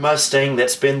Ford Mustang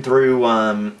that's been through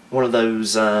one of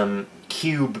those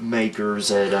cube makers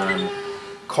at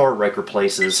car wrecker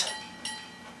places.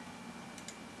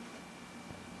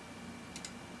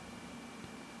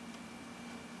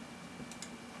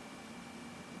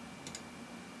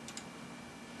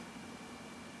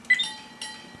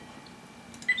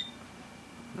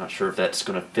 Not sure if that's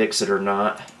going to fix it or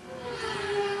not.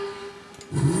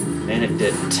 And it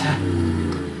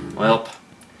didn't. Well,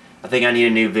 I think I need a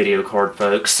new video card,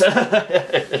 folks.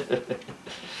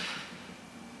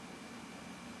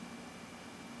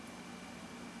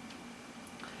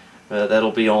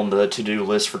 That'll be on the to-do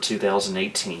list for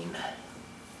 2018.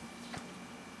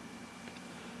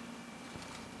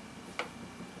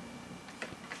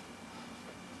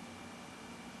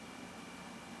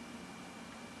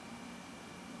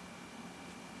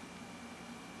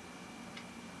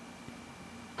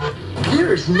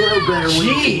 There's no better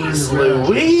way Jeez to learn the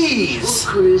Louise!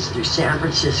 We'll cruise through San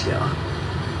Francisco.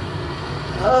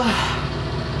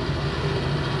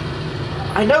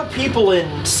 I know people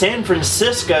in San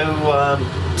Francisco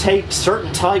take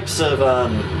certain types of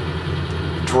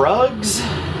drugs,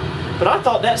 but I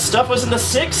thought that stuff was in the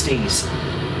 60s.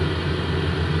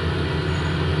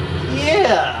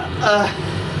 Yeah.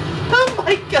 Oh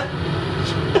my gosh.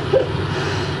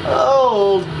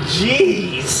 Oh,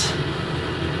 jeez.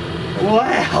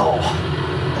 Wow.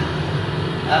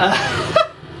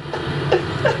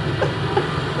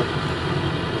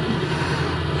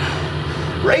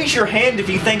 Raise your hand if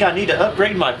you think I need to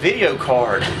upgrade my video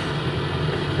card. I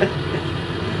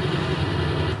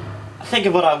think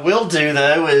of what I will do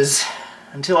though is,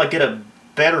 until I get a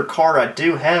better card, I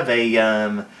do have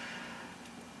a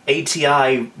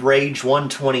ATI Rage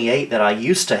 128 that I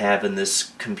used to have in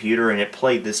this computer, and it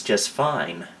played this just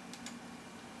fine.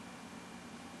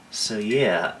 So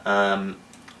yeah, I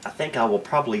think I will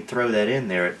probably throw that in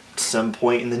there at some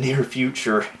point in the near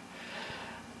future.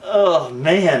 Oh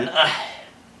man,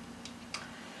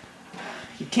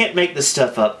 you can't make this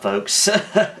stuff up, folks.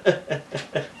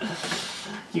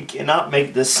 You cannot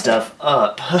make this stuff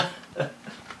up.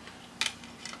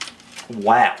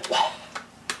 Wow.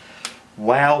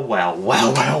 Wow, wow,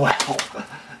 wow, wow, wow.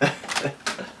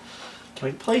 Can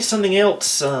we play something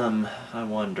else, I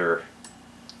wonder?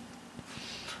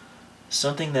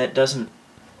 Something that doesn't...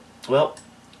 Well,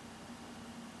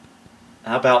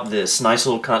 how about this? Nice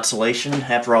little consolation.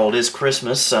 After all, it is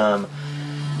Christmas. I've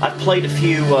played a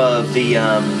few of the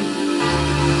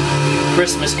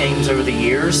Christmas games over the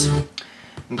years,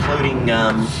 including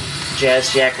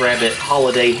Jazz Jackrabbit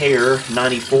Holiday Hare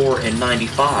 94 and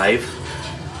 95.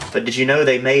 But did you know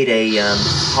they made a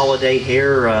Holiday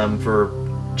Hare for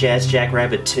Jazz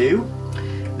Jackrabbit 2?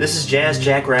 This is Jazz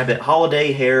Jackrabbit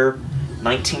Holiday Hare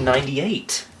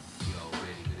 1998.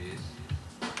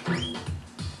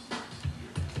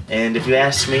 And if you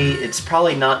ask me, it's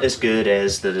probably not as good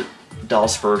as the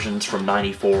DOS versions from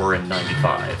 94 and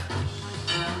 95.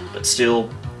 But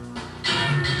still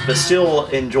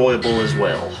enjoyable as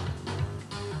well.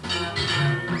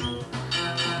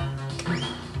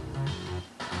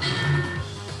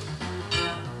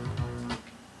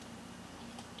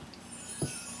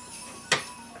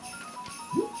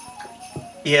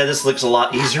 Yeah, this looks a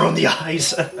lot easier on the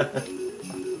eyes.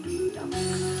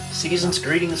 Season's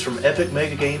greetings from Epic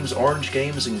Mega Games, Orange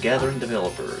Games, and Gathering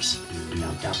developers.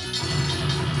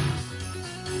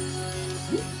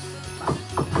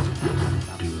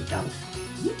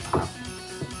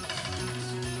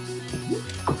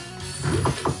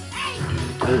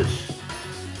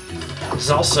 This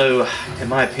is also, in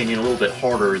my opinion, a little bit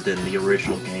harder than the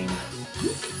original game.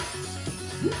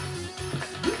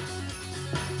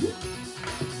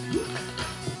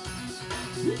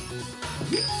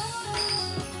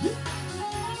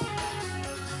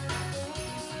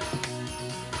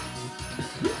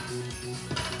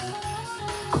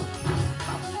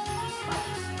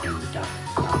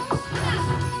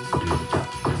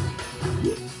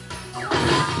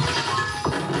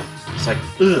 It's like,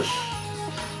 ugh.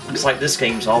 Looks like this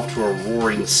game's off to a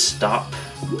roaring stop.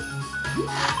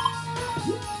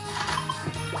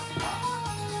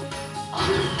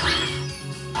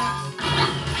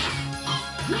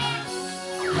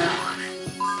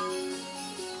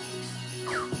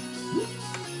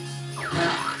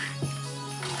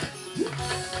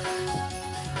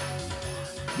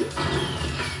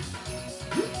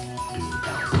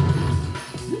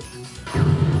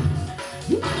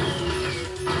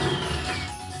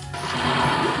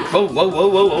 Oh, whoa, whoa,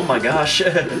 whoa, oh my gosh. We're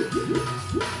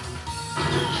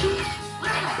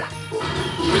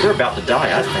about to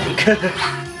die, I think.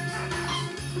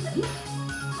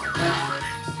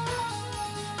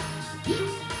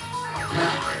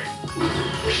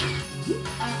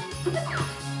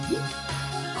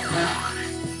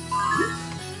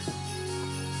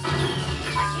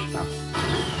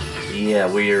 Yeah,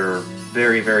 we're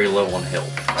very, very low on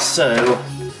health. So,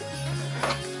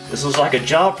 this looks like a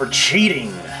job for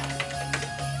cheating.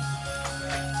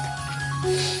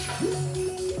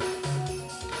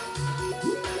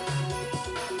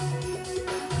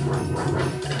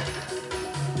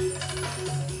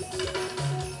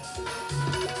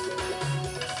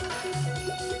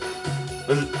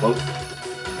 Whoa.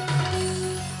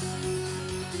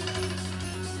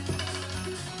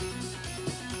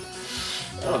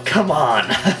 Oh, come on.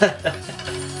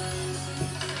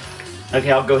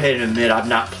 Okay, I'll go ahead and admit I've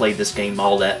not played this game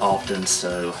all that often,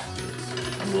 so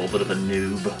I'm a little bit of a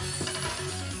noob.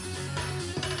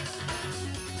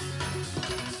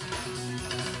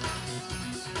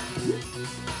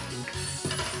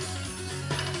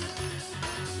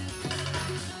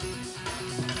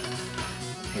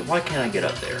 Okay, why can't I get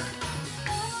up there?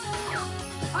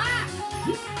 I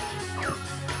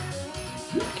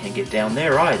can't get down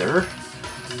there either.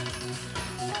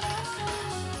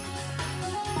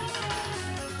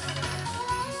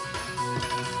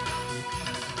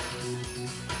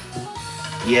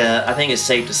 Yeah, I think it's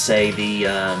safe to say the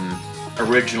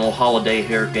original Holiday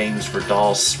Hair games for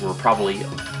DOS were probably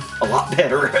a lot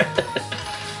better.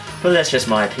 But that's just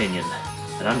my opinion.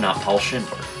 And I'm not Paul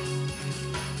Schindler.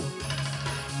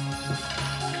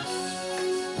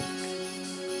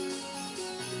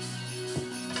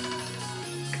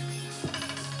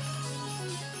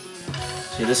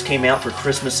 See, this came out for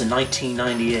Christmas in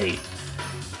 1998.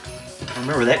 I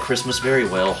remember that Christmas very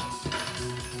well.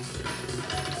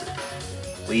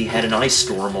 We had an ice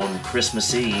storm on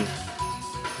Christmas Eve.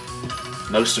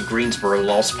 Most of Greensboro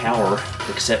lost power,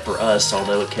 except for us,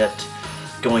 although it kept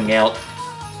going out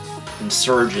in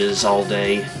surges all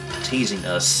day, teasing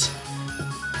us.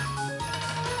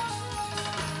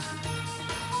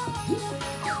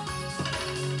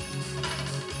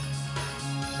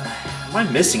 Am I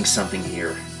missing something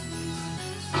here?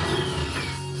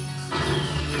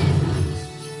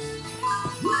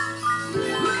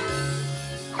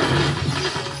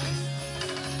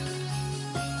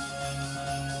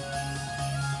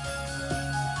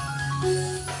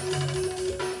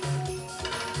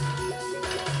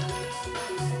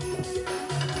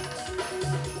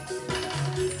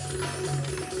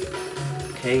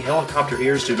 Okay, helicopter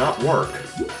ears do not work.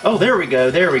 Oh, there we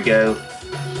go, there we go.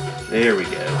 There we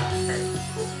go.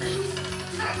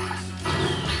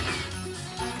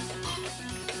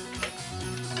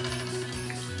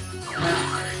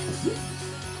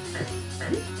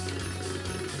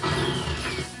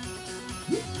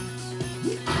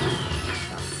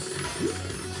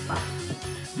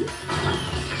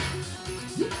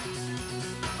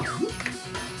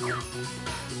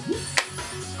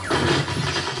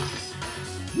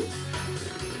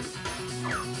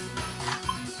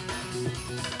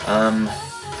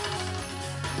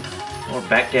 We're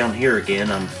back down here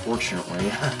again, unfortunately.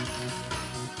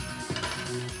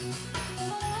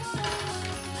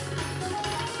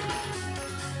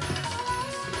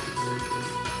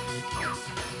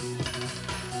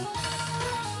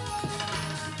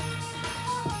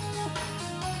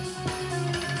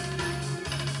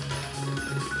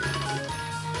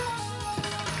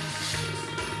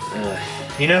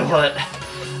 You know what?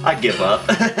 I give up.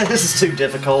 This is too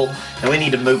difficult, and we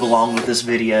need to move along with this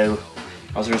video,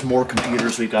 because there's more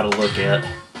computers we've got to look at.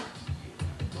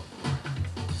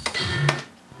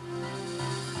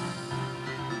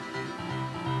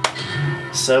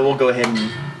 So we'll go ahead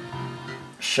and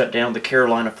shut down the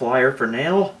Carolina Flyer for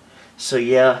now. So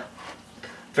yeah,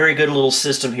 very good little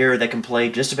system here that can play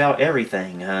just about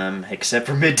everything, except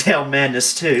for Midtown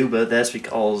Madness 2, but that's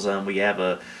because we have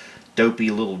a dopey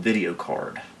little video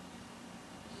card.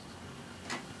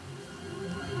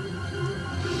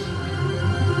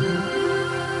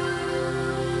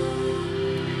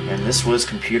 And this was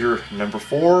computer number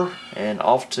 4, and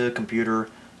off to computer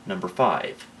number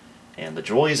 5. And the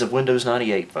joys of Windows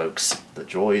 98, folks. The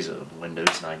joys of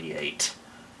Windows 98.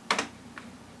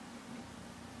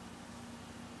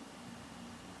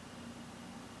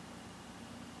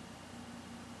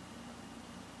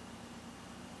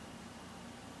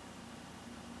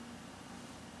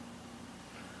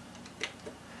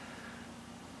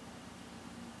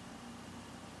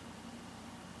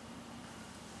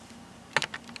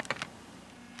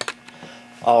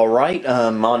 Alright,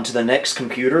 on to the next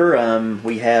computer.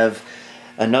 We have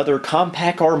another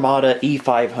Compaq Armada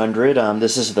E500.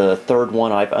 This is the third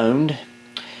one I've owned.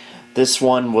 This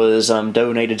one was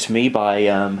donated to me by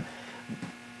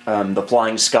the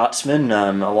Flying Scotsman,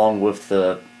 along with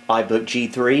the iBook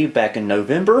G3 back in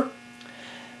November.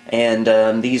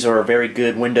 And these are very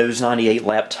good Windows 98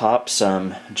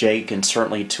 laptops. Jay can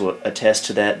certainly attest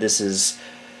to that. This is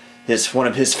It's one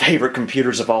of his favorite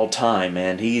computers of all time,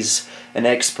 and he's an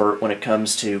expert when it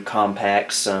comes to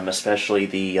compacts, especially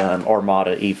the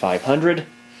Armada E500.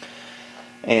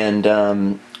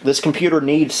 And this computer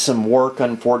needs some work,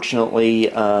 unfortunately.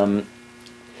 The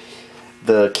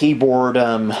keyboard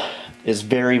is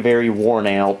very, very worn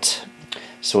out,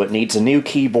 so it needs a new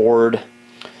keyboard.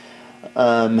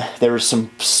 There are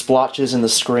some splotches in the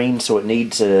screen, so it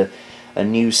needs a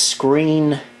new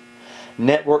screen.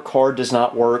 Network card does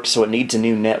not work, so it needs a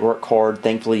new network card.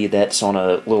 Thankfully, that's on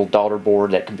a little daughter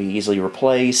board that can be easily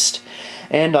replaced.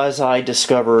 And as I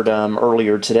discovered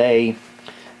earlier today,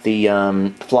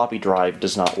 the floppy drive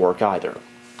does not work either.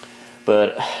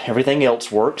 But everything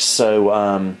else works, so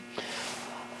I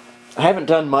haven't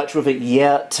done much with it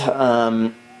yet.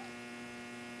 I'm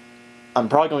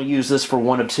probably going to use this for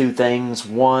one of two things.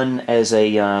 One, as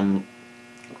a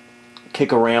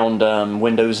kick around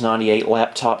Windows 98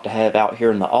 laptop to have out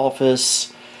here in the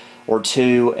office, or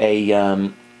two,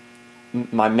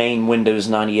 my main Windows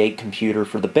 98 computer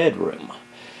for the bedroom,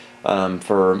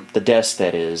 for the desk,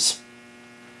 that is.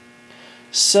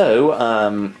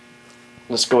 So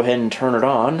let's go ahead and turn it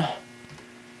on.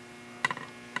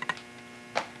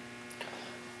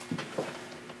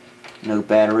 No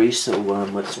battery, so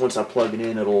once I plug it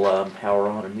in, it'll power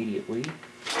on immediately.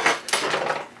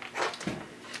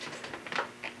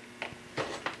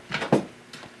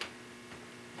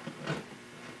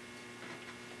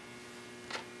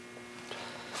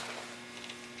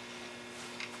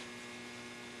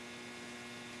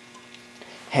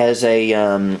 Has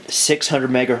a 600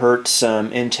 megahertz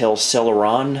Intel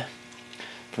Celeron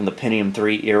from the Pentium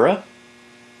 3 era.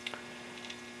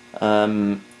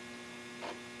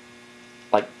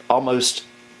 Like almost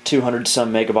 200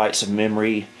 some megabytes of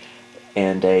memory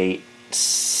and a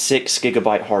 6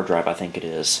 gigabyte hard drive, I think it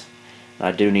is.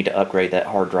 I do need to upgrade that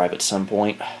hard drive at some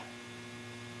point.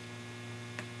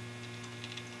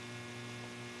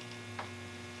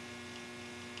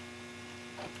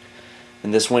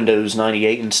 And this Windows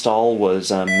 98 install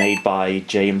was made by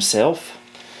Jay himself,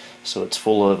 so it's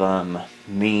full of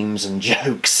memes and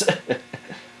jokes.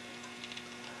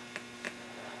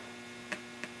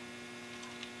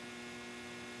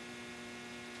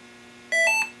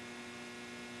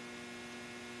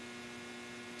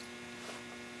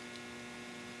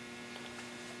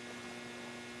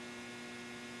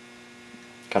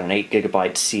 Got an 8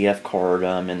 gigabyte CF card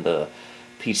in the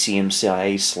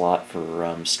PCMCIA slot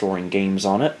for storing games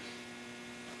on it.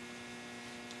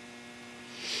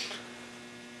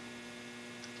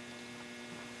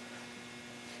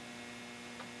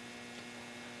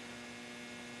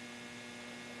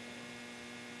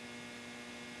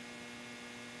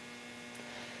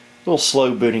 A little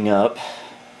slow booting up.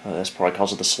 That's probably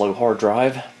because of the slow hard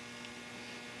drive.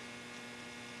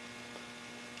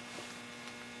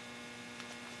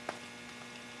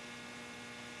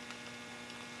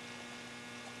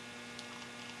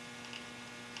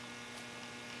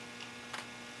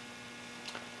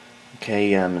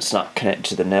 Okay, it's not connected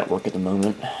to the network at the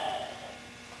moment.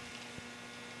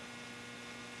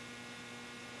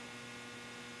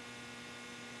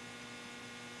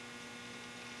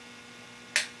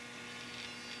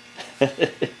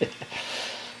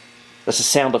 That's a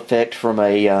sound effect from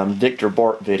a Victor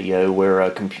Bart video where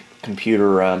a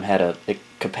computer had a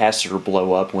capacitor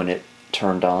blow up when it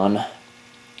turned on.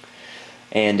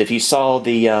 And if you saw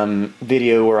the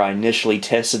video where I initially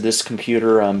tested this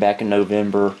computer back in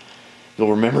November, you'll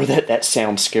remember that that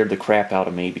sound scared the crap out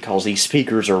of me because these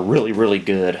speakers are really, really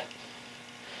good.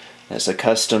 That's a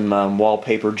custom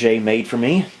wallpaper Jay made for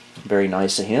me. Very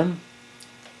nice of him.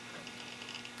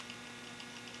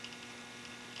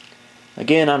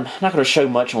 Again, I'm not going to show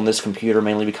much on this computer,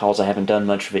 mainly because I haven't done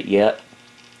much of it yet.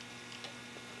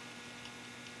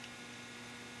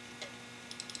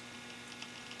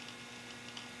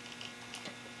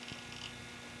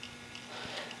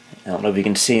 I don't know if you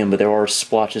can see them, but there are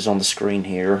splotches on the screen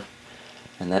here,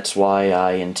 and that's why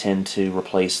I intend to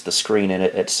replace the screen in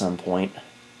it at some point,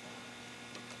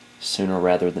 sooner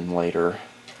rather than later.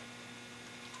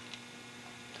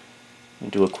 Let me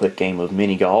do a quick game of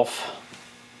mini golf,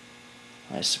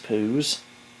 I suppose.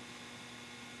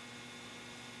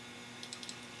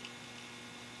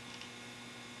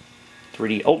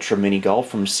 "3D Ultra Mini Golf"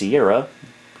 from Sierra.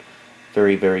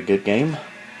 Very, very good game.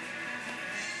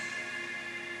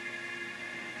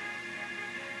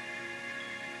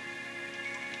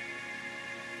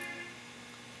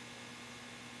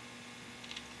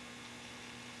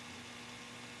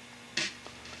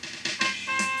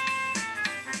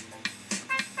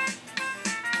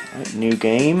 Alright, new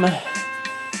game.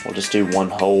 We'll just do one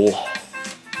hole.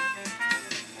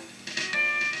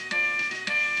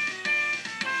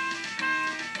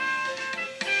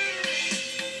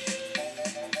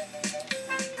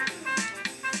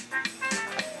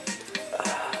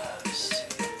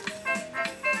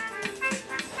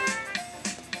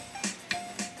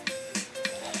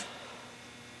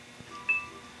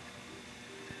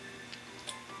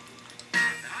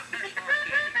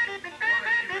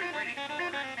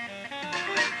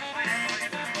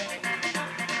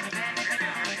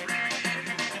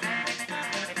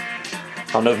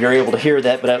 I don't know if you're able to hear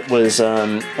that, but that was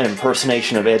an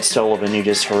impersonation of Ed Sullivan you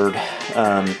just heard.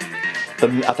 I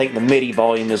think the MIDI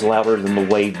volume is louder than the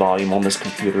wave volume on this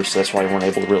computer, so that's why you weren't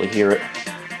able to really hear it.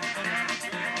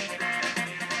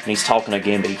 And he's talking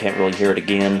again, but you can't really hear it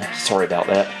again. Sorry about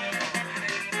that.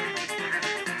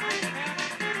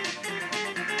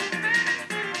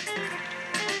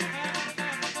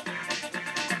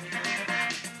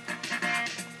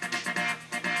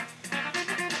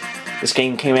 This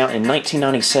game came out in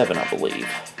 1997, I believe.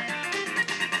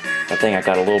 I think I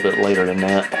got a little bit later than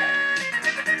that.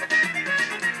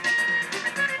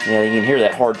 Yeah, you can hear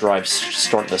that hard drive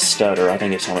starting to stutter. I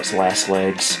think it's on its last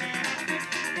legs.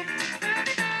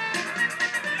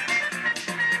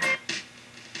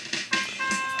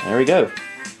 There we go.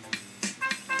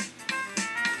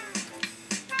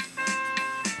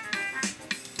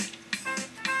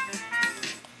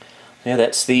 Yeah,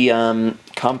 that's the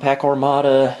Compaq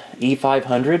Armada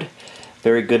E500.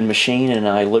 Very good machine, and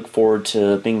I look forward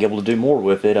to being able to do more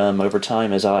with it over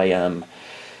time as I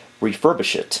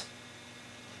refurbish it.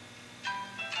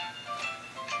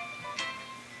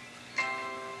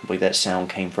 I believe that sound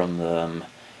came from the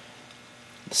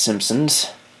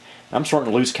Simpsons. I'm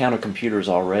starting to lose count of computers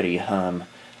already. I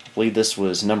believe this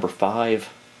was number 5.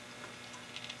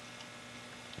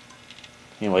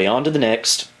 Anyway, on to the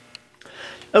next.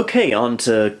 Okay, on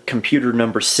to computer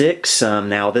number 6.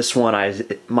 Now this one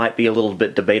it might be a little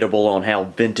bit debatable on how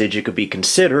vintage it could be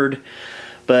considered,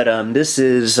 but this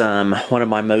is one of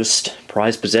my most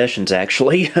prized possessions,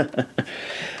 actually.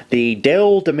 The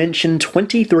Dell Dimension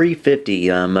 2350,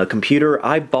 a computer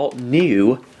I bought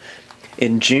new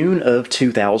in June of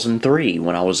 2003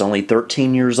 when I was only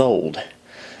 13 years old.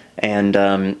 And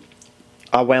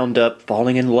I wound up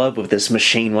falling in love with this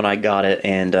machine when I got it,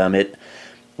 and it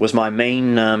was my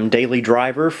main daily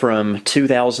driver from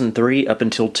 2003 up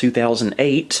until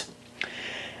 2008,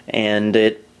 and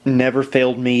it never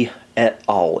failed me at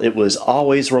all. It was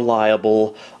always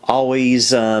reliable,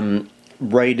 always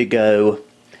ready to go,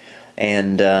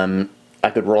 and I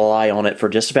could rely on it for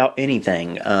just about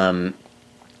anything.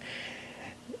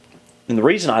 And the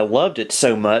reason I loved it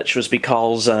so much was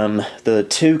because the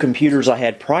 2 computers I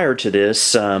had prior to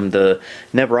this, the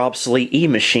Never Obsolete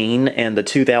E-Machine and the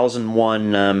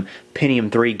 2001 Pentium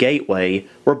 3 Gateway,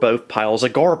 were both piles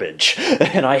of garbage.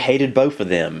 And I hated both of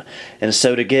them. And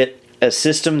so to get a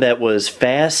system that was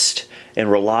fast and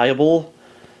reliable,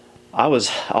 I was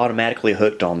automatically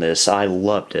hooked on this. I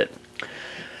loved it.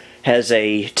 Has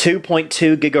a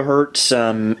 2.2 gigahertz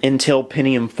Intel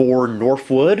Pentium 4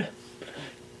 Northwood.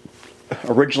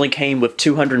 Originally came with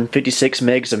 256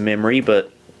 megs of memory,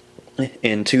 but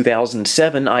in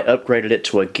 2007 I upgraded it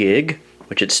to a gig,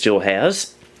 which it still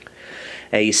has.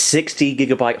 A 60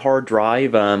 gigabyte hard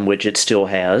drive, which it still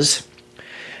has.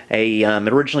 It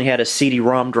originally had a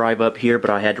CD-ROM drive up here, but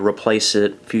I had to replace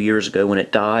it a few years ago when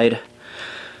it died.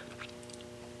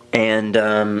 And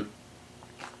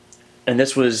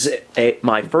this was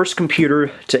my first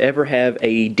computer to ever have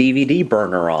a DVD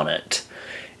burner on it.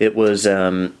 It was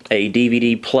a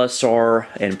DVD plus R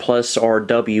and plus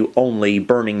RW only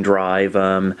burning drive.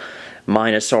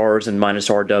 Minus R's and minus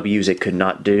RW's it could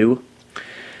not do.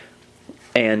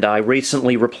 And I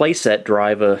recently replaced that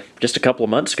drive just a couple of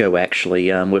months ago,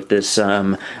 actually, with this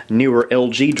newer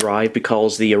LG drive,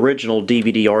 because the original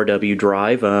DVD RW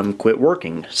drive quit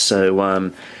working. So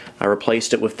I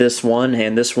replaced it with this one,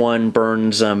 and this one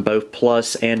burns both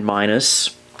plus and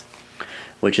minus,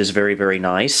 which is very, very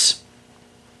nice.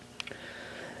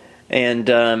 And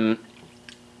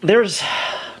there's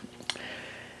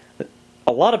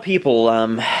a lot of people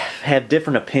have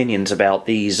different opinions about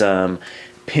these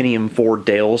Pentium 4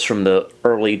 Dells from the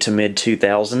early to mid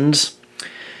 2000s.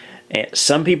 And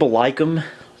some people like them,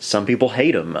 some people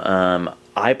hate them.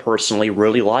 I personally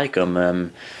really like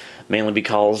them, mainly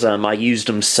because I used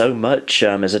them so much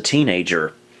as a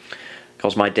teenager.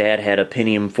 Because my dad had a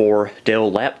Pentium 4 Dell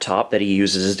laptop that he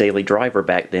used as his daily driver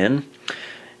back then.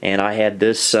 And I had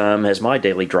this as my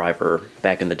daily driver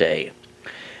back in the day.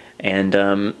 And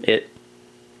it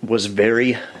was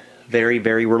very, very,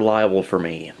 very reliable for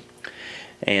me.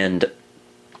 And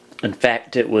in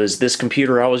fact, it was this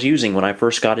computer I was using when I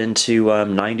first got into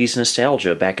 90s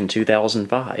nostalgia back in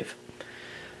 2005.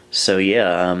 So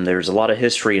yeah, there's a lot of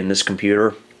history in this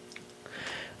computer.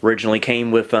 Originally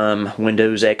came with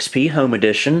Windows XP Home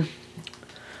Edition,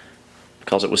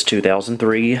 because it was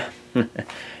 2003.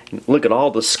 Look at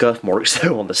all the scuff marks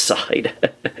though on the side.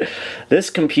 This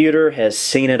computer has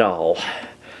seen it all.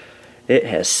 It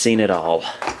has seen it all.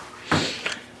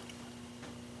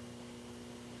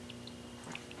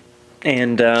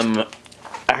 And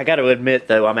I got to admit,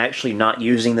 though, I'm actually not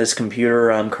using this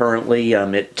computer currently.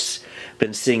 It's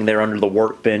been sitting there under the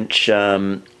workbench,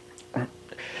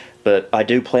 but I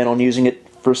do plan on using it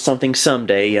for something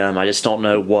someday. I just don't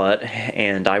know what,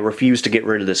 and I refuse to get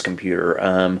rid of this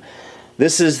computer.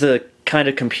 This is the kind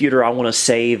of computer I want to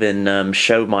save and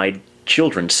show my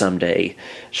children someday.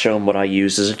 Show them what I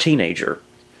used as a teenager.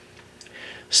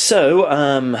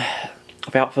 So,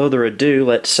 without further ado,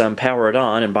 let's power it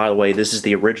on. And by the way, this is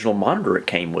the original monitor it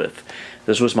came with.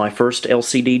 This was my first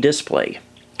LCD display.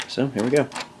 So, here we go.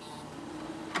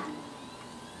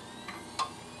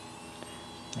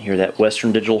 Hear that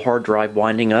Western Digital hard drive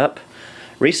winding up.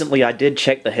 Recently I did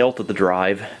check the health of the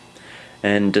drive,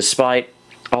 and despite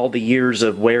all the years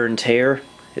of wear and tear,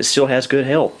 it still has good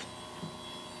health.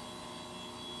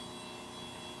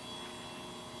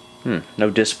 No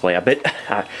display. I bet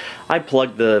I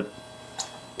plugged the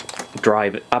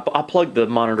drive. I plugged the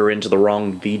monitor into the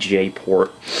wrong VGA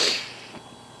port.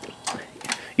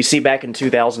 You see, back in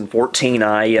 2014,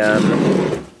 I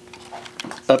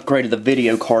upgraded the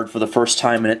video card for the first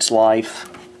time in its life.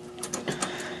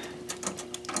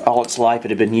 All its life,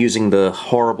 it had been using the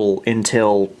horrible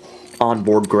Intel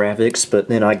onboard graphics, but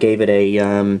then I gave it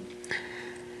a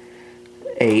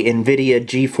NVIDIA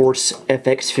GeForce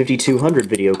FX 5200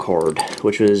 video card,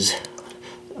 which was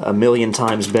a million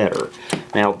times better.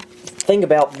 Now, the thing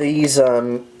about these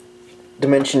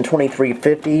Dimension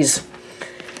 2350s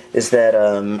is that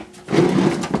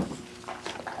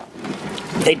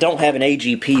they don't have an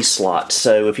AGP slot,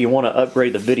 so if you want to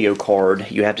upgrade the video card,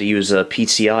 you have to use a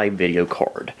PCI video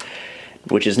card,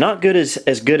 which is not good as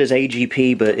good as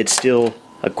AGP, but it's still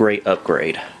a great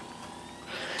upgrade.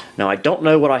 Now, I don't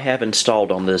know what I have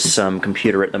installed on this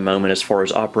computer at the moment as far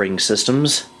as operating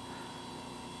systems.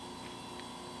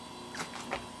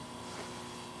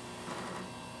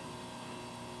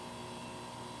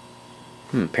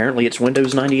 Apparently it's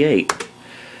Windows 98.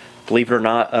 Believe it or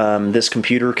not, this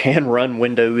computer can run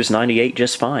Windows 98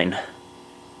 just fine.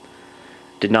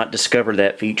 Did not discover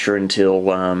that feature until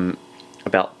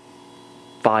about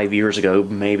 5 years ago,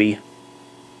 maybe.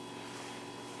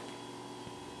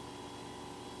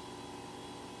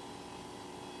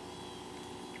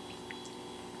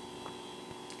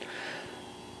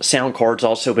 Sound card's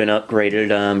also been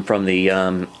upgraded from the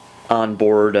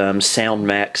onboard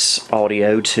SoundMax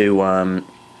audio to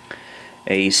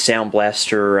a Sound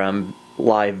Blaster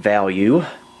Live Value.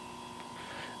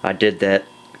 I did that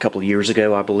a couple of years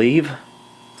ago, I believe.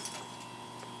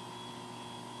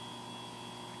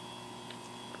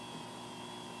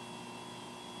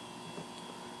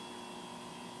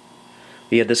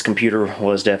 Yeah, this computer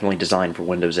was definitely designed for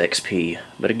Windows XP,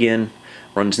 but again,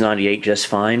 runs 98 just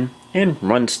fine, and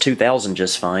runs 2000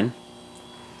 just fine.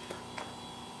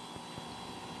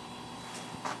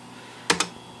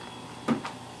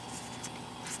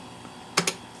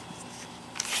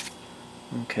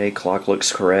 Okay, clock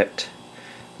looks correct.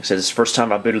 Like I said, it's the first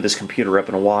time I booted this computer up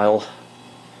in a while.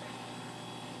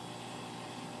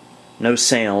 No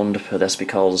sound, but that's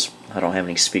because I don't have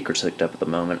any speakers hooked up at the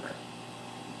moment.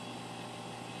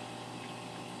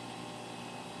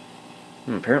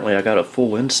 Apparently I got a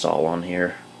full install on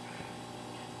here.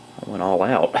 I went all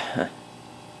out.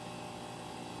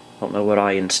 Don't know what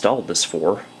I installed this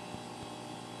for.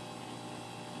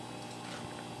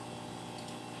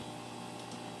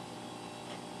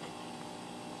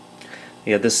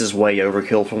 Yeah, this is way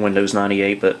overkill for Windows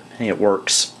 98, but hey, it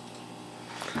works.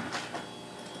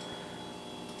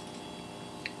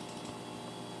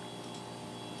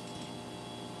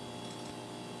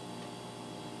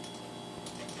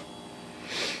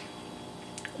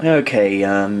 Okay,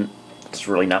 there's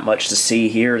really not much to see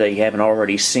here that you haven't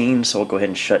already seen, so I'll go ahead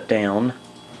and shut down.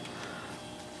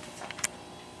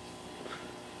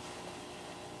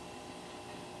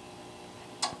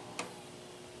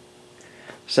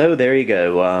 So there you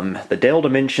go, the Dell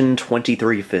Dimension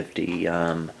 2350,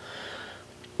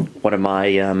 one of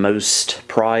my most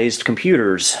prized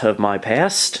computers of my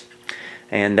past,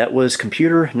 and that was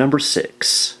computer number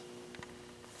 6.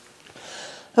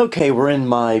 Okay, we're in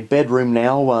my bedroom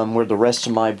now, where the rest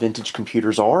of my vintage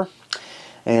computers are,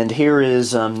 and here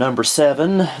is number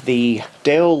 7, the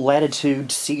Dell Latitude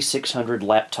C600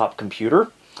 laptop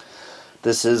computer.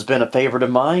 This has been a favorite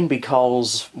of mine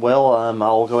because, well,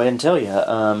 I'll go ahead and tell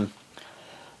you,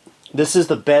 this is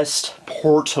the best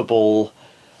portable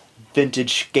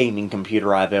vintage gaming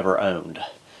computer I've ever owned,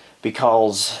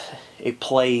 because it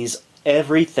plays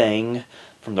everything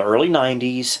from the early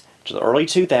 90s to the early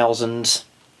 2000s,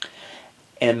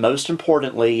 and most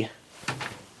importantly,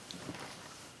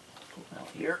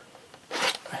 here,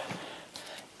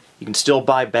 you can still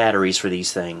buy batteries for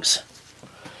these things.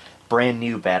 brand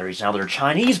new batteries. Now they're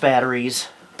Chinese batteries,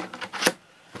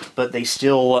 but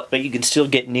you can still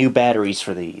get new batteries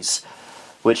for these,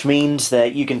 which means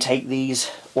that you can take these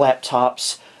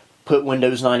laptops, put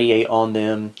Windows 98 on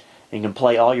them, and you can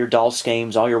play all your DOS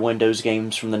games, all your Windows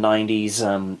games from the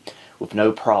 90s with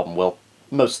no problem. Well,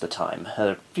 most of the time.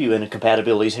 A few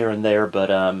incompatibilities here and there,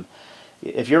 but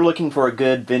if you're looking for a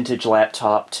good vintage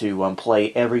laptop to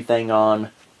play everything on,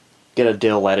 get a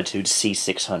Dell Latitude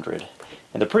C600.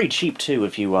 And they're pretty cheap too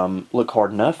if you look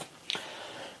hard enough.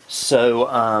 So,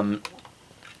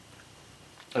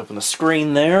 open the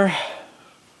screen there.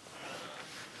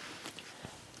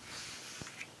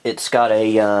 It's got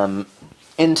a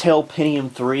Intel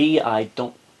Pentium 3. I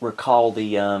don't recall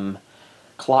the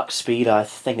clock speed. I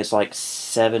think it's like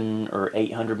 700 or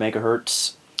 800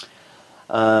 megahertz.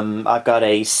 I've got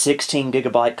a 16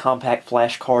 gigabyte compact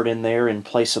flash card in there in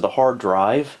place of the hard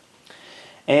drive.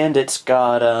 And it's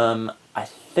got, I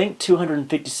think,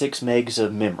 256 megs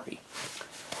of memory.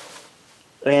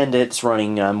 And it's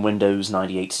running Windows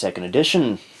 98 2nd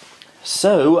Edition.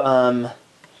 So,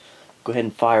 go ahead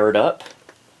and fire it up.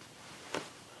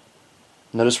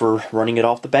 Notice we're running it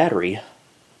off the battery.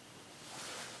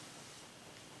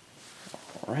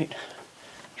 Alright.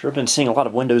 Sure have been seeing a lot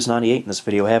of Windows 98 in this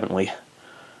video, haven't we?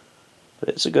 But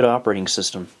it's a good operating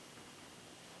system.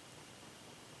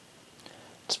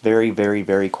 It's very, very,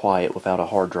 very quiet without a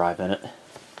hard drive in it.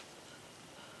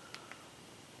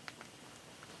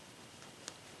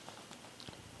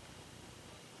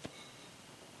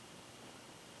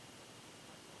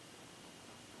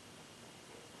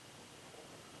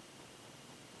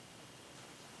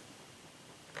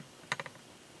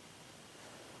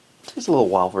 It takes a little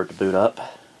while for it to boot up.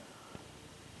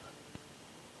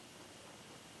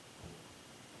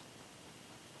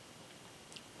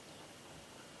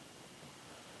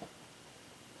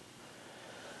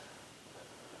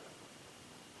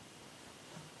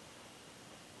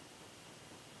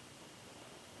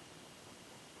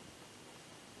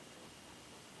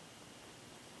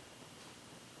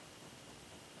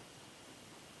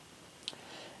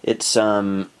 It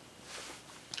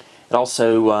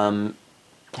also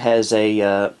has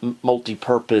a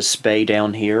multi-purpose bay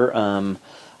down here.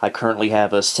 I currently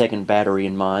have a second battery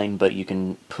in mine, but you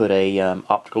can put a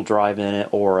optical drive in it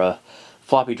or a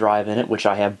floppy drive in it, which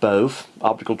I have both.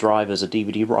 Optical drive is a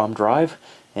DVD-ROM drive,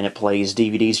 and it plays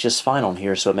DVDs just fine on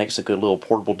here, so it makes a good little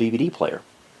portable DVD player.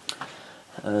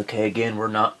 Okay, again, we're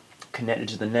not connected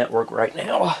to the network right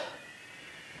now.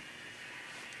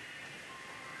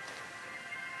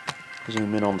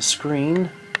 Zoom in on the screen.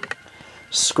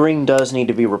 Screen does need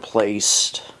to be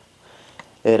replaced.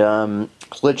 It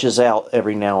glitches out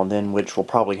every now and then, which will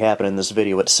probably happen in this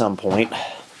video at some point.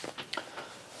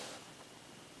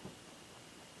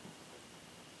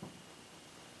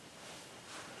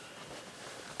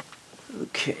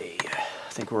 Okay, I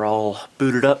think we're all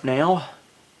booted up now.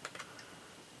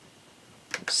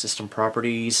 System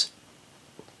properties,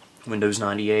 Windows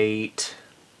 98.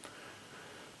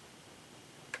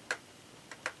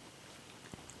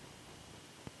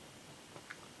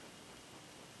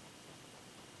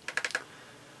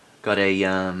 Got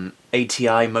a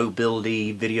ATI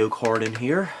Mobility video card in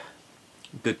here.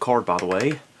 Good card, by the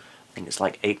way. I think it's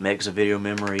like 8 megs of video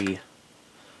memory.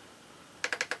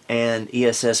 And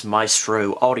ESS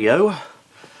Maestro audio.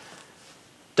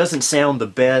 Doesn't sound the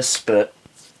best, but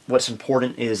what's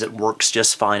important is it works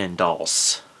just fine in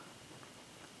DOS.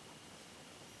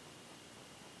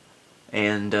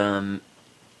 And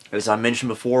as I mentioned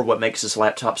before, what makes this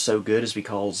laptop so good is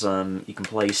because you can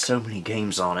play so many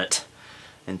games on it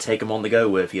and take them on the go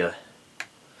with you,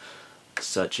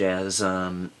 such as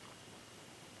Putt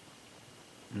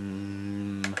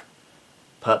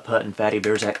Putt and Fatty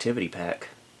Bear's Activity Pack.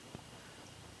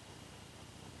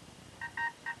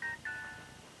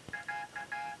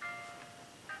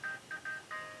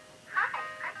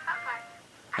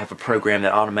 I have a program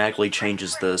that automatically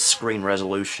changes the screen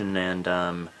resolution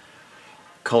and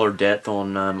color depth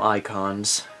on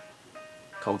icons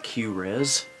called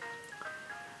QRes.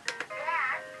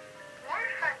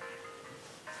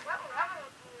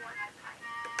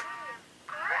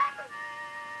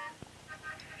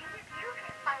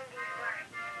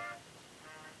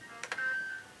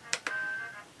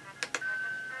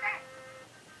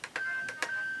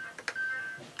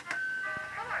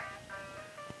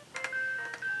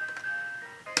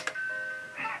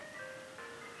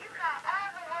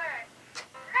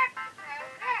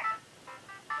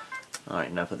 Alright,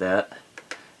 enough of that.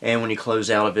 And when you close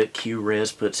out of it,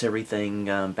 QRes puts everything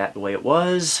back the way it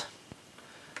was,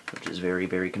 which is very,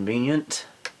 very convenient.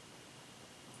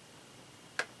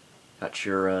 Got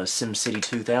your SimCity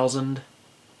 2000.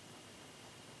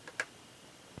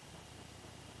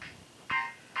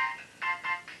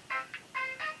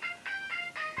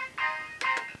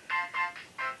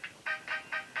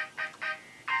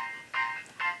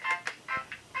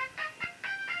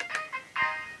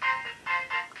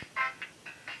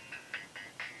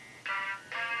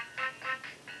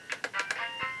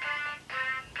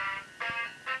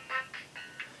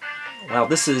 Wow,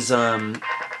 this is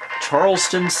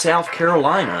Charleston, South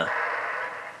Carolina.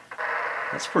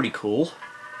 That's pretty cool.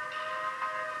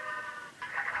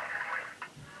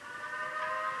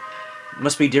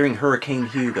 Must be during Hurricane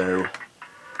Hugo.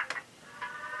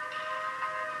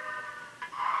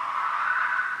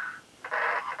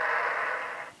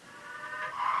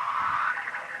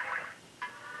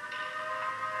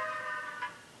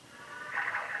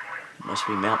 Must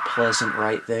be Mount Pleasant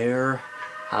right there.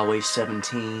 Highway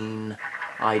 17,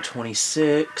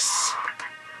 I-26.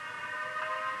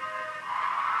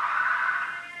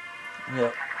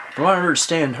 Yeah, from what I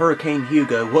understand, Hurricane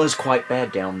Hugo was quite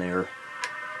bad down there.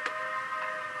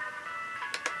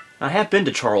 I have been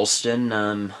to Charleston,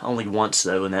 only once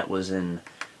though, and that was in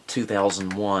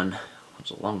 2001. It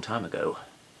was a long time ago.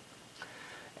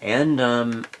 And,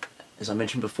 as I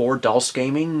mentioned before, DOS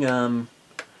gaming,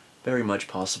 very much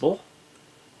possible.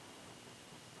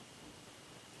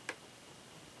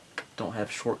 Don't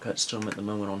have shortcuts to them at the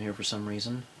moment on here for some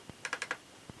reason.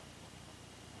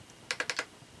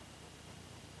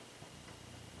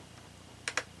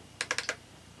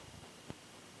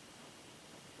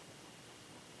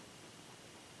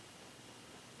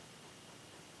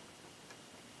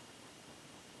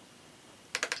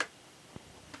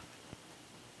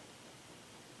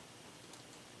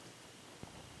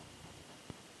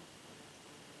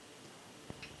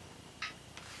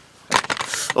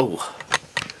 Oh.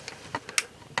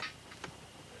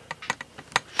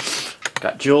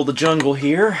 Got Jill the Jungle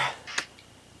here.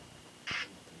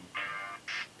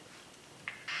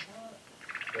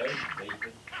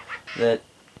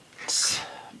 That's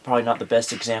probably not the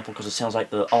best example because it sounds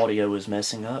like the audio is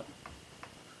messing up.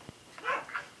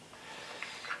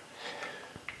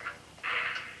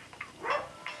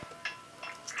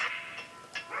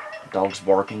 Dog's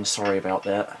barking, sorry about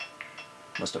that.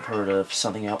 Must have heard of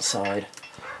something outside.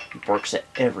 He barks at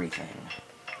everything.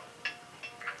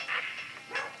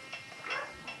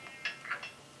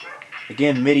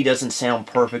 Again, MIDI doesn't sound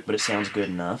perfect, but it sounds good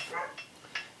enough.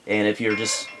 And if you're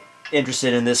just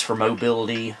interested in this for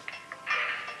mobility,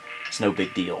 it's no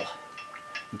big deal.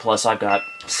 And plus, I've got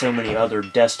so many other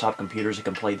desktop computers that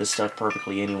can play this stuff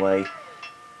perfectly anyway.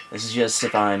 This is just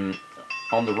if I'm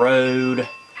on the road,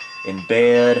 in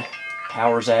bed,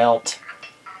 power's out,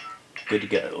 good to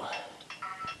go.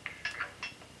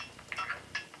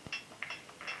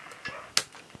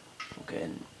 Okay,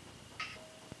 and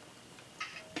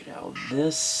get out of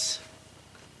this.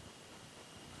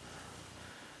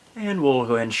 And we'll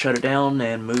go ahead and shut it down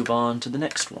and move on to the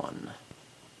next one.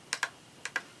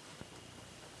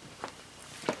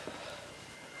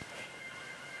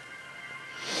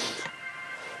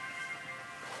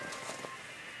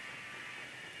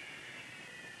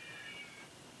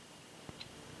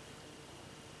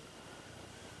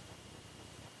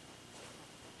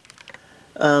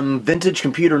 Vintage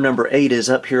computer number 8 is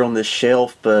up here on this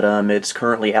shelf, but it's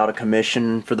currently out of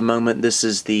commission for the moment. This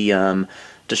is the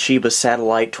Toshiba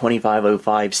Satellite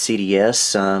 2505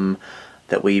 CDS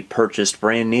that we purchased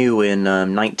brand new in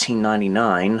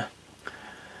 1999.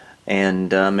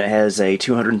 And it has a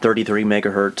 233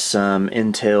 megahertz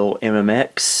Intel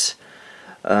MMX.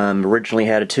 Originally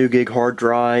had a 2 gig hard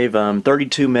drive,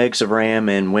 32 megs of RAM,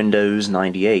 and Windows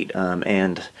 98.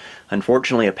 And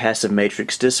unfortunately a passive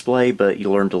matrix display, but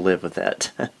you learn to live with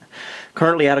that.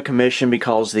 Currently out of commission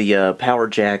because the power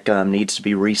jack needs to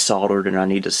be resoldered, and I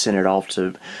need to send it off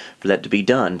for that to be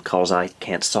done because I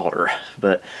can't solder.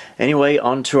 But anyway,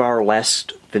 on to our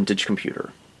last vintage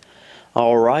computer.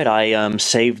 Alright, I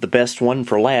saved the best one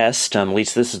for last. At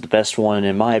least this is the best one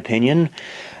in my opinion.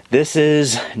 This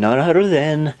is none other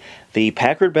than the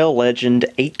Packard Bell Legend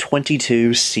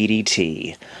 822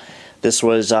 CDT. This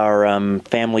was our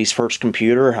family's first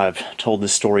computer. I've told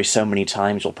this story so many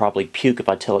times, you'll probably puke if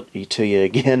I tell it to you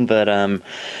again, but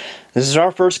this is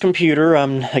our first computer.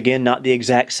 Again, not the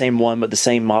exact same one, but the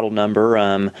same model number.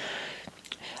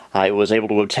 I was able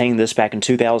to obtain this back in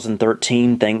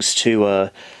 2013 thanks to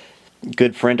a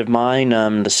good friend of mine,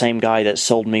 the same guy that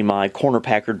sold me my corner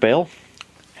Packard Bell.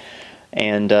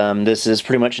 And this is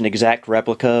pretty much an exact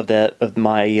replica of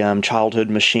my childhood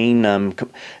machine.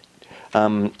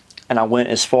 And I went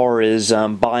as far as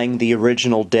buying the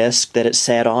original desk that it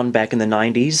sat on back in the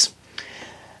 90s.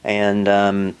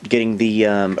 And getting the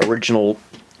original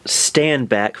stand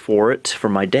back for it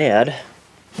from my dad.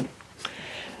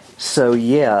 So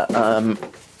yeah,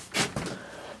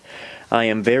 I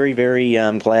am very, very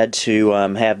glad to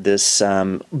have this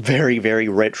very, very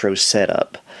retro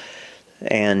setup.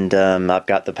 And I've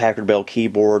got the Packard Bell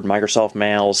keyboard, Microsoft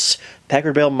mouse,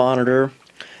 Packard Bell monitor,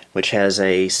 which has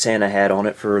a Santa hat on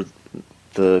it for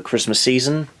the Christmas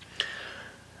season.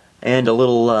 And a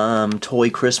little toy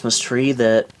Christmas tree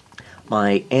that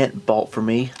my aunt bought for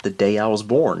me the day I was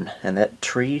born. And that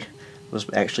tree was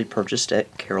actually purchased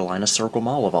at Carolina Circle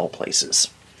Mall of all places.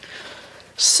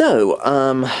 So,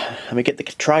 let me get the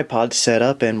tripod set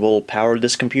up and we'll power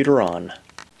this computer on.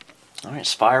 Alright,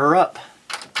 let's fire her up.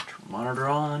 Turn the monitor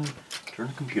on, turn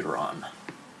the computer on.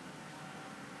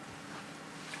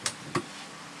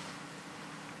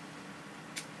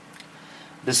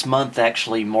 This month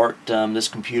actually marked this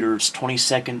computer's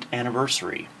 22nd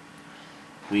anniversary.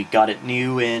 We got it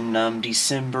new in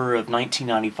December of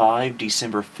 1995,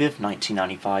 December 5th,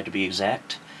 1995 to be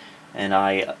exact. And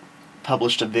I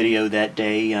published a video that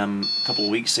day a couple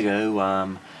of weeks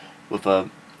ago with a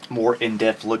more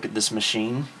in-depth look at this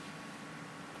machine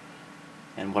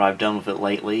and what I've done with it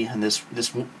lately. And this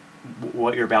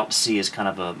what you're about to see is kind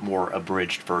of a more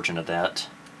abridged version of that.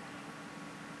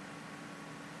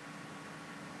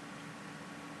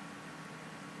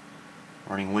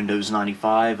 Running Windows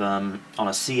 95 on a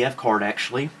CF card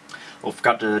actually. Well,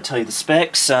 forgot to tell you the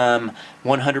specs.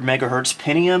 100 megahertz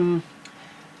Pentium.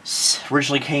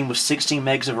 Originally came with 16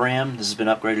 megs of RAM. This has been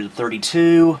upgraded to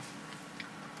 32.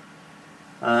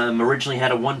 Originally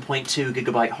had a 1.2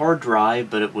 gigabyte hard drive,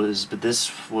 but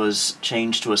this was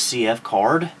changed to a CF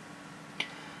card.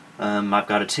 I've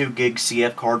got a 2 gig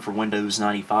CF card for Windows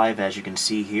 95, as you can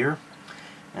see here,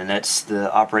 and that's the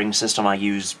operating system I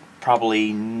use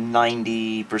probably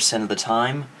 90% of the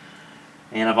time.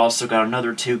 And I've also got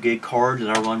another 2 gig card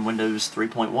that I run Windows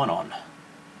 3.1 on.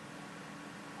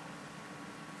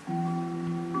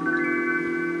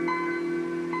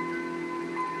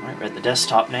 Alright, we're at the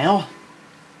desktop now.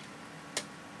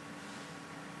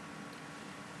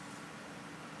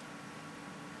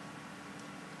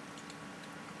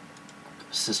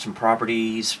 System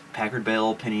properties, Packard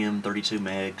Bell, Pentium, 32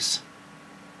 megs.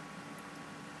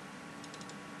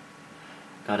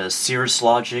 Got a Cirrus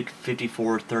Logic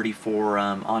 5434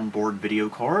 onboard video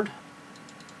card.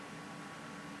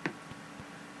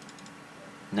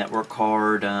 Network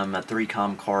card, a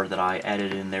 3Com card that I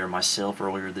added in there myself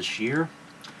earlier this year.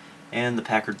 And the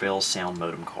Packard Bell sound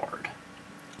modem card.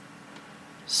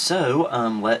 So,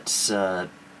 let's fire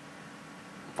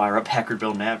up Packard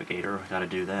Bell Navigator. We've got to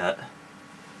do that.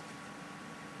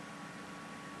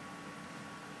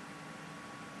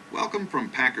 Welcome from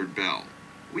Packard Bell.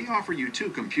 We offer you 2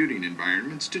 computing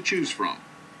environments to choose from,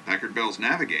 Packard Bell's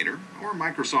Navigator or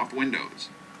Microsoft Windows.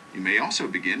 You may also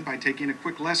begin by taking a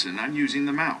quick lesson on using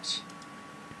the mouse.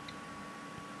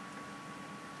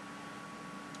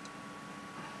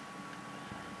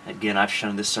 Again, I've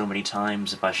shown this so many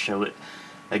times. If I show it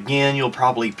again, you'll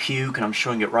probably puke, and I'm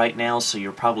showing it right now, so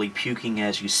you're probably puking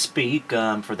as you speak.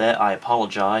 For that, I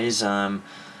apologize. I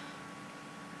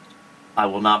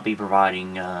will not be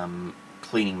providing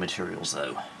cleaning materials,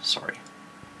 though. Sorry.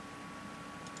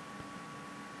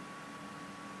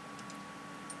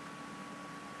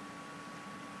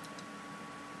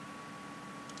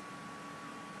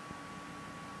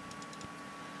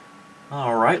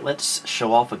 Alright, let's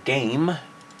show off a game. And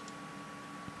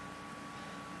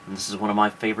this is one of my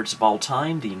favorites of all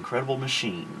time, The Incredible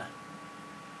Machine.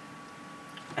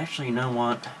 Actually, you know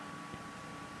what?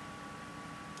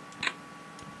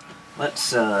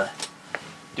 Let's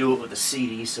do it with a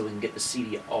CD so we can get the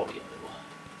CD audio.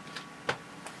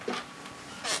 I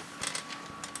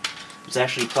was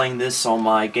actually playing this on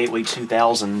my Gateway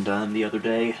 2000 the other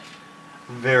day.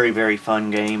 Very, very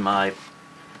fun game. I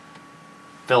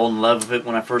fell in love with it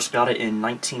when I first got it in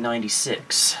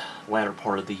 1996. Latter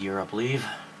part of the year, I believe.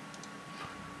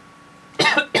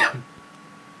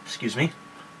 Excuse me.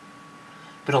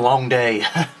 Been a long day.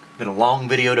 Been a long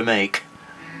video to make.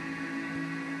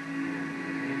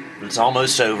 But it's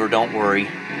almost over, don't worry.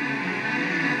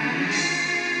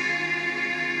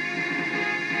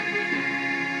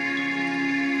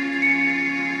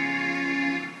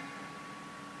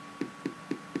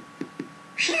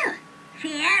 Phew!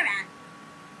 Sierra!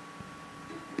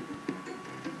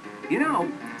 You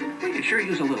know, we could sure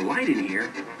use a little light in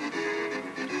here.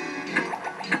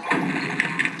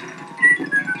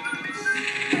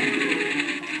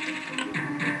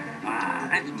 Ah,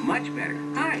 that's much better.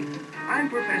 Hi, I'm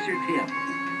Professor Tim.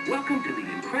 Welcome to The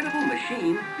Incredible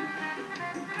Machine.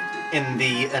 In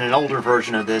an older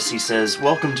version of this, he says,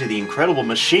 "Welcome to The Incredible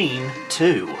Machine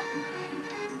 2."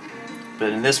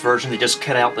 But in this version, they just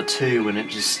cut out the 2, and it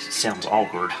just sounds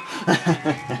awkward.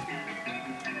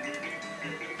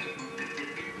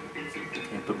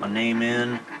 Okay, put my name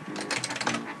in.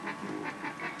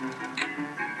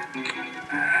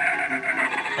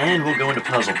 And we'll go into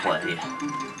puzzle play.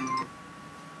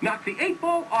 Knock the 8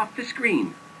 ball off the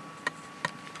screen.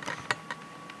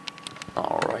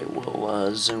 Alright, we'll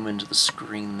I'll zoom into the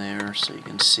screen there so you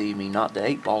can see me knock the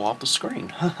 8-ball off the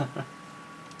screen.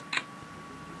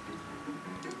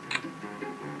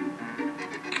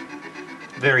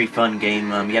 Very fun game.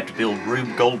 You have to build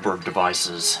Rube Goldberg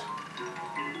devices.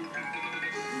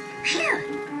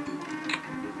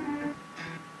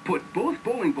 Put both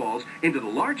bowling balls into the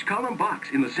large column box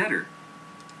in the center.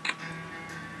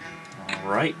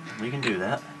 Alright, we can do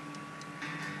that.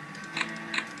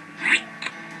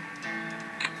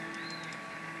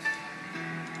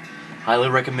 Highly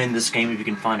recommend this game if you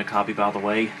can find a copy, by the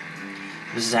way.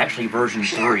 This is actually version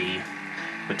 3,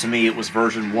 but to me it was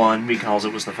version 1 because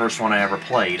it was the first one I ever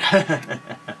played.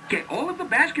 Get all of the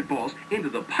basketballs into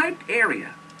the piped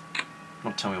area.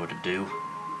 Don't tell me what to do.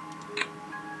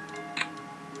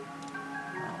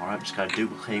 Alright, just gotta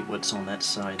duplicate what's on that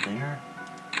side there.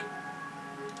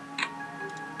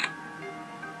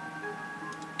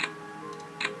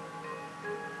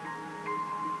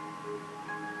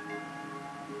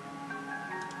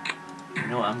 You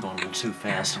know what, I'm going a little too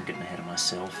fast. I'm getting ahead of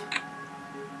myself.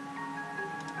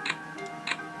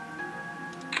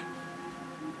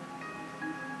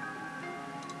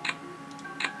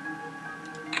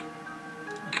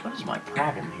 What is my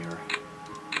problem here?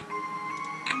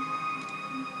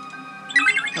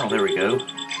 Oh, there we go.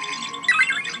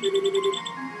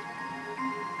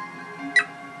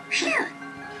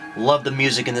 Love the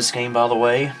music in this game, by the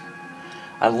way.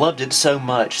 I loved it so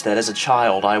much that as a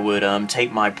child I would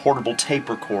take my portable tape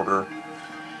recorder,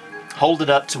 hold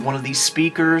it up to one of these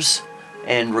speakers,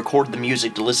 and record the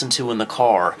music to listen to in the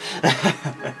car.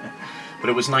 But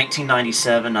it was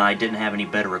 1997, I didn't have any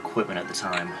better equipment at the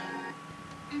time.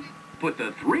 Put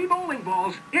the 3 bowling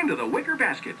balls into the wicker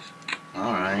baskets.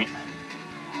 Alright.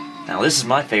 Now this is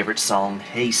my favorite song,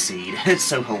 Hayseed. It's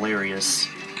so hilarious.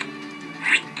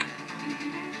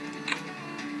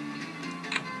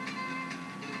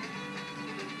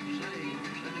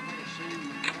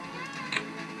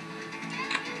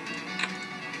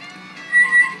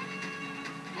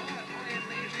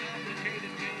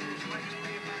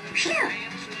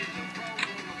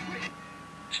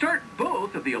 Start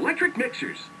both of the electric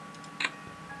mixers.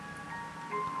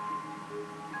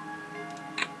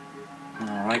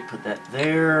 Alright, put that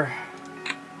there.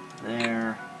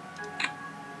 There.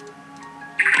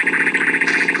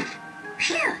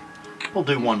 We'll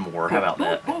do one more. How about Put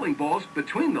that? both bowling balls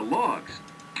between the logs.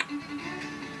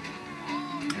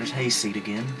 There's Hayseed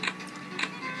again.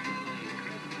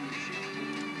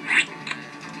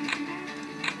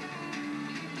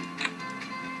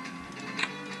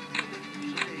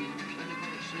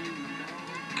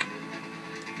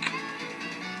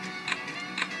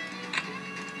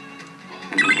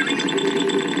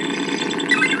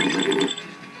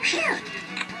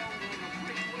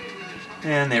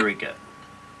 And there we go.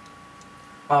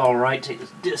 Alright, take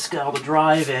this disc out of the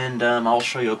drive and I'll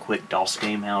show you a quick DOS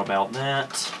game. How about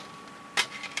that?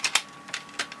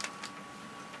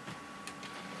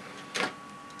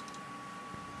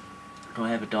 Do I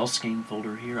have a DOS game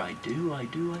folder here? I do.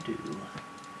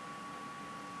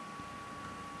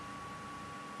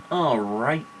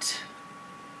 Alright.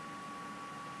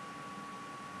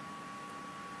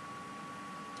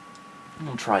 I'm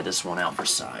gonna try this one out for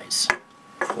size.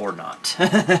 Or not.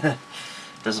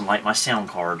 Doesn't like my sound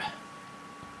card.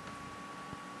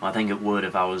 I think it would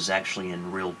if I was actually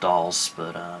in real DOS,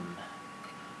 but I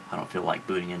don't feel like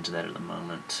booting into that at the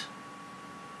moment.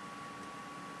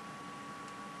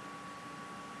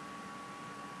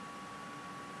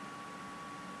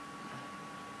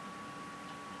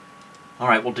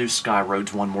 Alright, we'll do Sky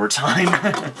Roads one more time.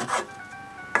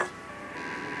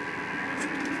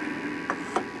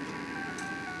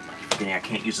 I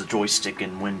can't use the joystick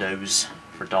in Windows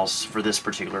for DOS for this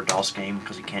particular DOS game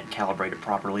because you can't calibrate it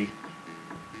properly.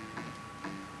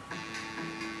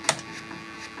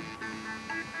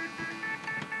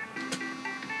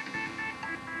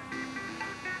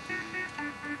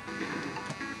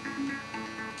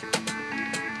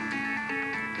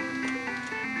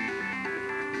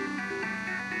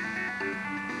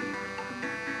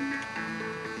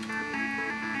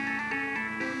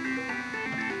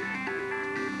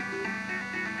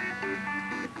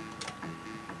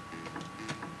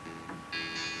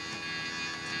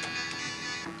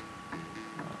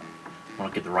 I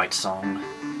want to get the right song.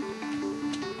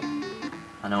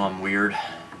 I know I'm weird,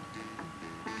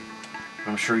 but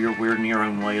I'm sure you're weird in your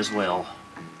own way as well.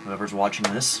 Whoever's watching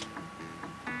this.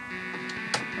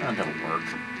 That'll work.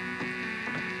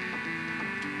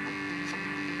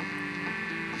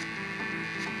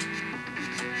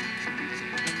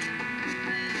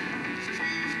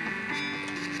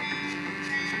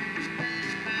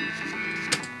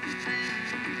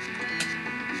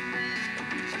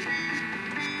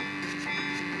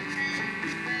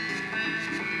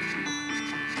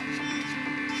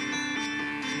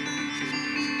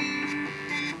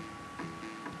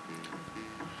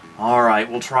 Alright,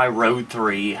 we'll try Road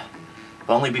 3.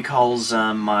 Only because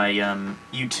my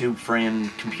YouTube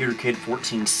friend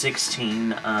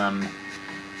ComputerKid1416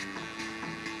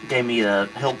 gave me a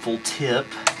helpful tip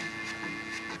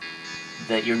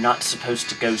that you're not supposed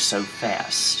to go so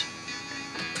fast.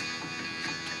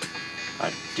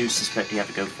 I do suspect you have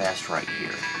to go fast right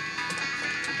here.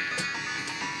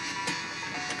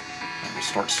 And we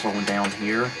start slowing down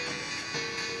here.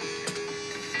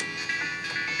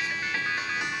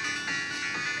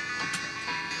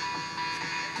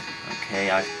 Okay,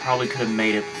 I probably could have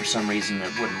made it, but for some reason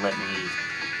it wouldn't let me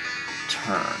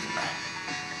turn.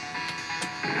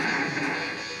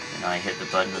 And I hit the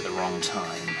button at the wrong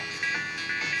time.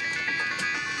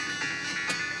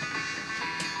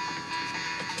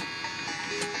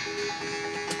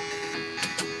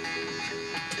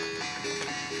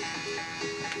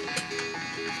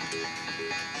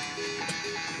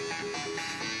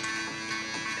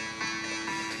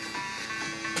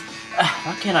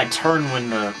 Why can't I turn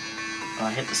when I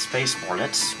hit the space bar?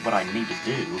 That's what I need to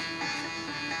do.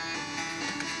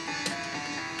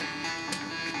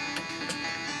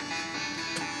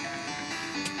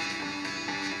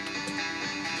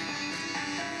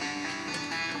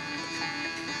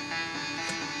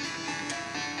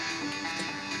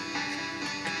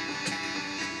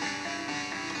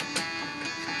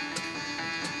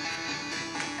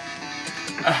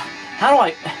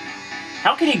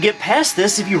 How can you get past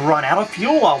this if you run out of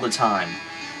fuel all the time?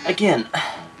 Again,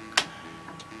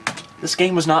 this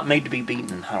game was not made to be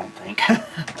beaten, I don't think.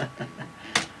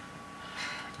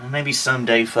 Maybe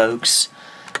someday, folks.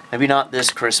 Maybe not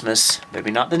this Christmas.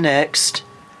 Maybe not the next.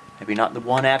 Maybe not the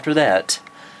one after that.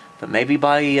 But maybe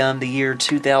by the year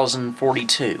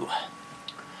 2042.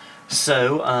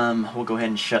 So, we'll go ahead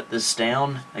and shut this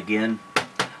down. Again,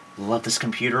 love this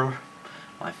computer.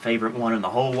 My favorite one in the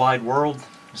whole wide world.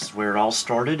 This is where it all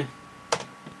started.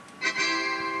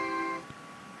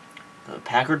 The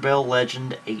Packard Bell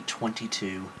Legend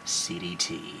 822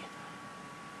 CDT.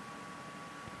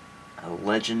 A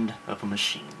legend of a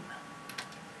machine.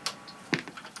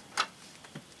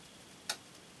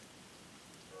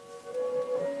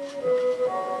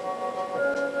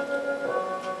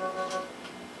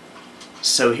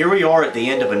 So here we are at the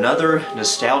end of another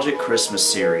nostalgic Christmas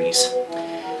series.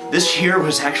 This year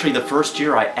was actually the first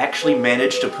year I actually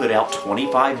managed to put out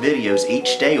 25 videos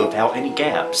each day without any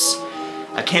gaps.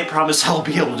 I can't promise I'll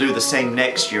be able to do the same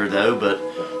next year though, but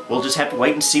we'll just have to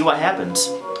wait and see what happens.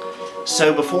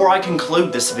 So before I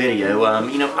conclude this video,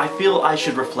 I feel I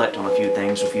should reflect on a few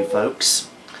things with you folks.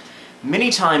 Many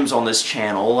times on this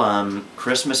channel,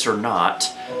 Christmas or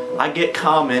not, I get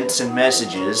comments and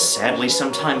messages, sadly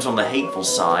sometimes on the hateful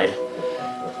side,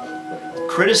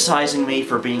 criticizing me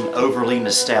for being overly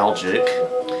nostalgic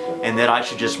and that I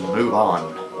should just move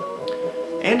on.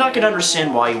 And I can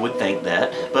understand why you would think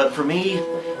that, but for me,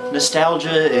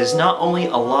 nostalgia is not only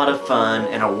a lot of fun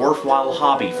and a worthwhile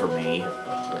hobby for me,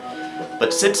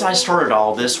 but since I started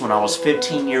all this when I was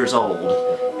 15 years old,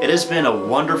 it has been a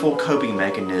wonderful coping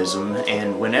mechanism,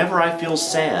 and whenever I feel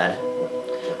sad,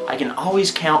 I can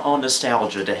always count on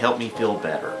nostalgia to help me feel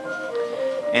better.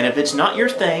 And if it's not your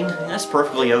thing, that's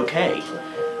perfectly okay.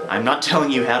 I'm not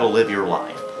telling you how to live your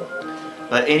life.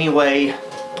 But anyway,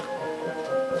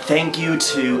 thank you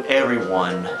to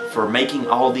everyone for making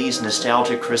all these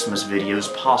nostalgic Christmas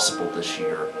videos possible this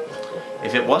year.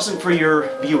 If it wasn't for your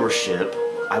viewership,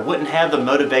 I wouldn't have the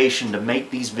motivation to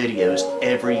make these videos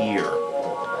every year.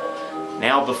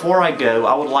 Now, before I go,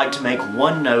 I would like to make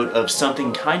one note of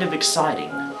something kind of exciting.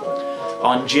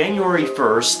 On January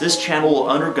 1st, this channel will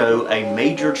undergo a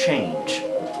major change.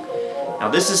 Now,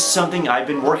 this is something I've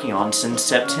been working on since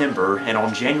September, and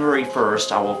on January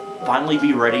 1st, I will finally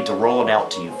be ready to roll it out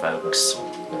to you folks.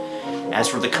 As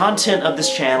for the content of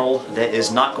this channel, that is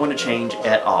not going to change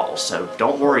at all, so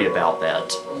don't worry about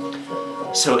that.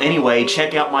 So anyway,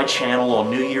 check out my channel on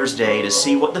New Year's Day to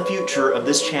see what the future of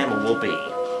this channel will be.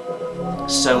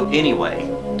 So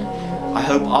anyway, I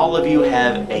hope all of you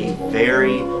have a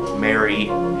very merry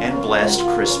and blessed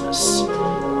Christmas.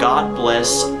 God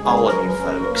bless all of you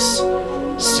folks.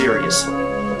 Seriously.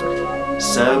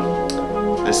 So,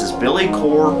 this is Billy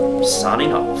Core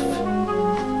signing off.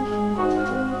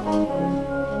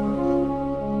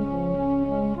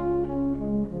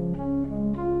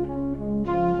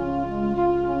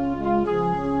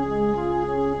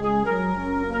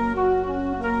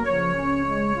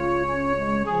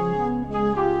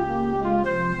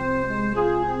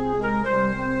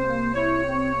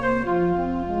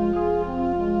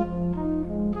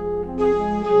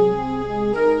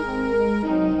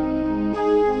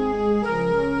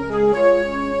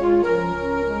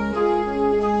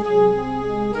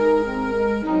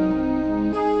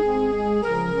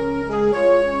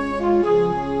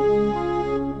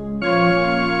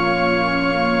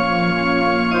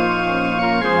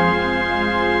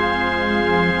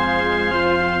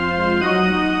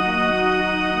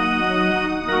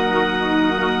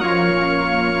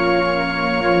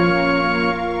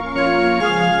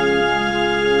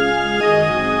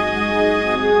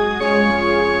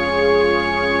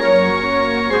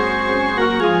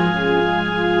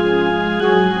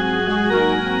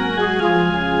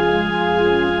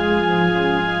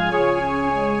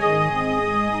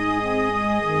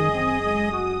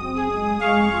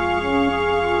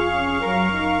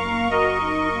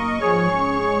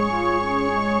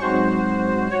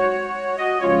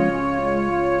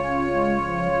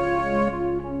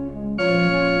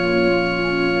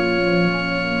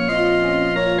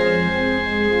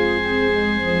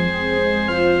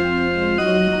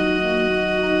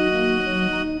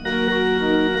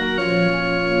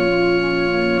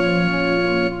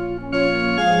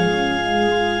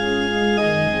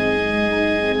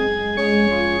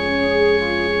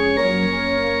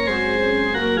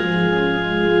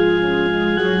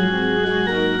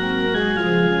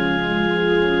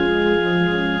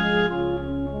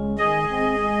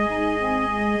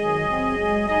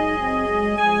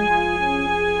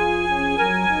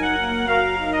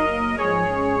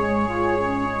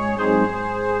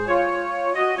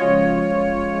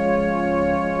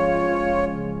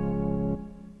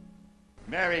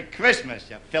 Christmas,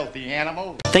 you filthy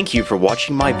animal. Thank you for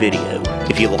watching my video.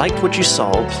 If you liked what you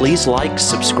saw, please like,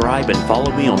 subscribe, and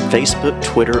follow me on Facebook,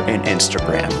 Twitter, and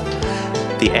Instagram.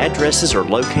 The addresses are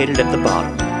located at the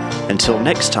bottom. Until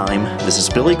next time, this is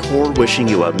Billy Core wishing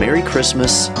you a Merry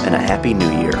Christmas and a Happy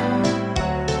New Year.